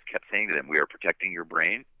kids. We just kept saying to them, we are protecting your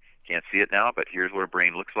brain. Can't see it now, but here's what a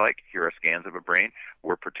brain looks like. Here are scans of a brain.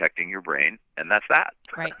 We're protecting your brain, and that's that.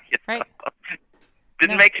 Right, right.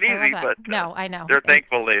 Didn't make it easy, but no, I know. They're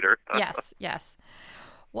thankful later. Yes.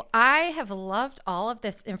 Well, I have loved all of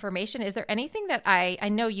this information. Is there anything that I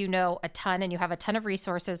know you know a ton and you have a ton of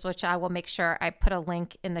resources, which I will make sure I put a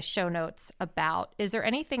link in the show notes about. Is there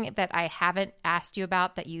anything that I haven't asked you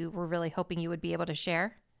about that you were really hoping you would be able to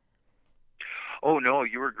share? Oh, no,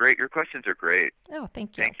 you were great. Your questions are great. Oh,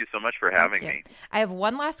 thank you. Thank you so much for having me. I have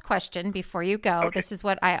one last question before you go. Okay. This is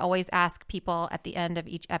what I always ask people at the end of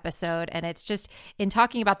each episode. And it's just in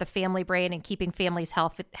talking about the family brain and keeping families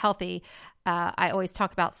healthy, I always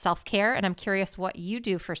talk about self-care. And I'm curious what you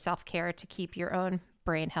do for self-care to keep your own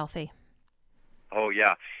brain healthy. Oh,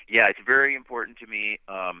 yeah. Yeah, it's very important to me.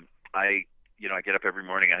 I get up every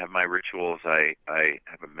morning. I have my rituals. I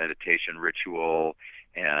have a meditation ritual.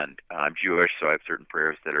 And I'm Jewish, so I have certain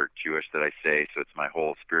prayers that are Jewish that I say. So it's my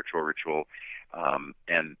whole spiritual ritual.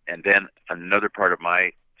 And then another part of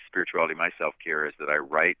my spirituality, my self-care, is that I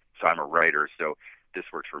write. So I'm a writer, so this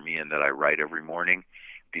works for me in that I write every morning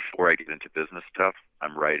before I get into business stuff.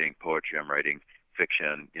 I'm writing poetry. I'm writing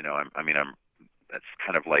fiction. That's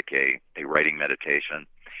kind of like a writing meditation.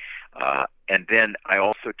 And then I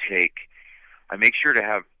also I make sure to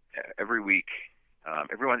have every week.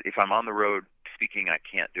 Everyone, if I'm on the road speaking, I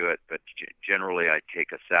can't do it, but generally I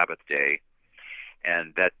take a Sabbath day,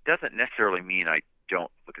 and that doesn't necessarily mean I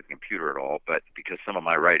don't look at the computer at all, but because some of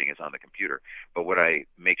my writing is on the computer. But what I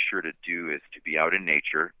make sure to do is to be out in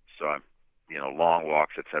nature, so I'm, long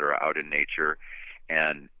walks, etc., out in nature,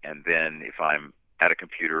 and then if I'm at a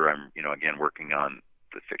computer, I'm, again, working on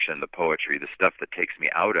the fiction, the poetry, the stuff that takes me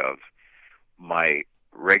out of my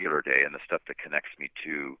regular day and the stuff that connects me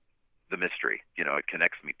to the mystery. It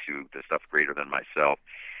connects me to the stuff greater than myself.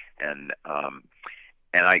 And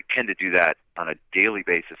I tend to do that on a daily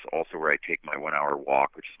basis also, where I take my 1 hour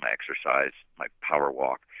walk, which is my exercise, my power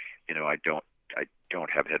walk. I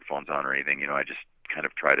don't have headphones on or anything. I just kind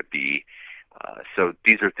of try to be. So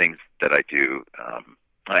these are things that I do.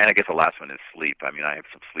 And I guess the last one is sleep. I mean, I have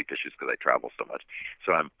some sleep issues because I travel so much.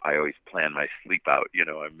 So I always plan my sleep out. You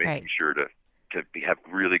know, I'm making sure to have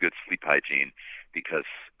really good sleep hygiene because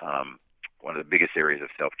one of the biggest areas of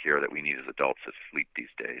self-care that we need as adults is sleep these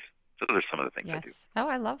days. So those are some of the things I do. Oh,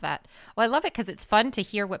 I love that. Well, I love it because it's fun to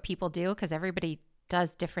hear what people do because everybody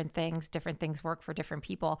does different things work for different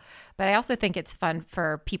people. But I also think it's fun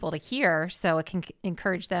for people to hear so it can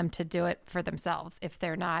encourage them to do it for themselves. If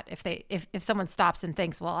they're not, if someone stops and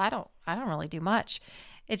thinks, well, I don't really do much.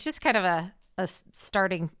 It's just kind of a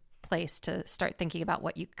starting place to start thinking about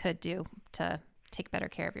what you could do to take better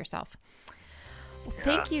care of yourself. Well,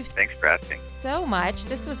 thank you Thanks for asking. so much.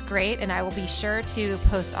 This was great, and I will be sure to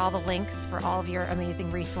post all the links for all of your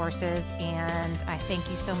amazing resources, and I thank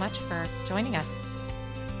you so much for joining us.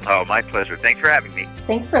 Oh, my pleasure. Thanks for having me.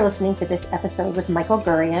 Thanks for listening to this episode with Michael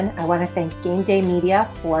Gurian. I want to thank Game Day Media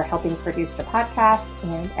for helping produce the podcast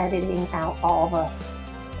and editing out all the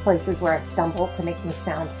places where I stumbled to make me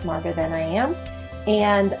sound smarter than I am.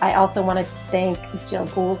 And I also want to thank Jill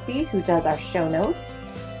Goolsby, who does our show notes.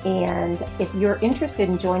 And if you're interested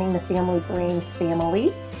in joining the Family Brain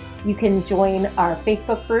family, you can join our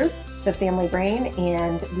Facebook group, The Family Brain,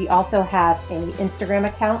 and we also have an Instagram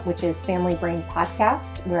account, which is Family Brain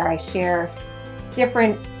Podcast, where I share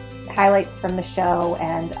different highlights from the show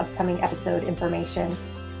and upcoming episode information.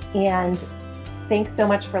 And thanks so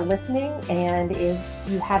much for listening. And if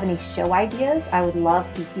you have any show ideas, I would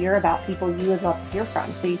love to hear about people you would love to hear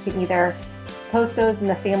from. So you can either post those in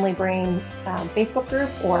the Family Brain Facebook group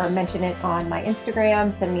or mention it on my Instagram,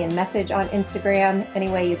 send me a message on Instagram, any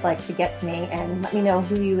way you'd like to get to me, and let me know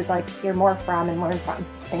who you would like to hear more from and learn from.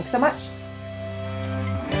 Thanks so much.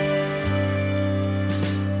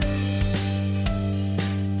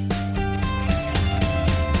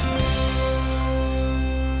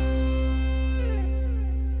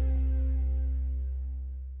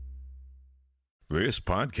 This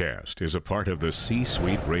podcast is a part of the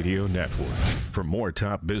C-Suite Radio Network. For more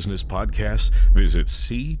top business podcasts, visit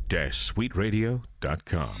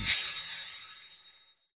c-suiteradio.com.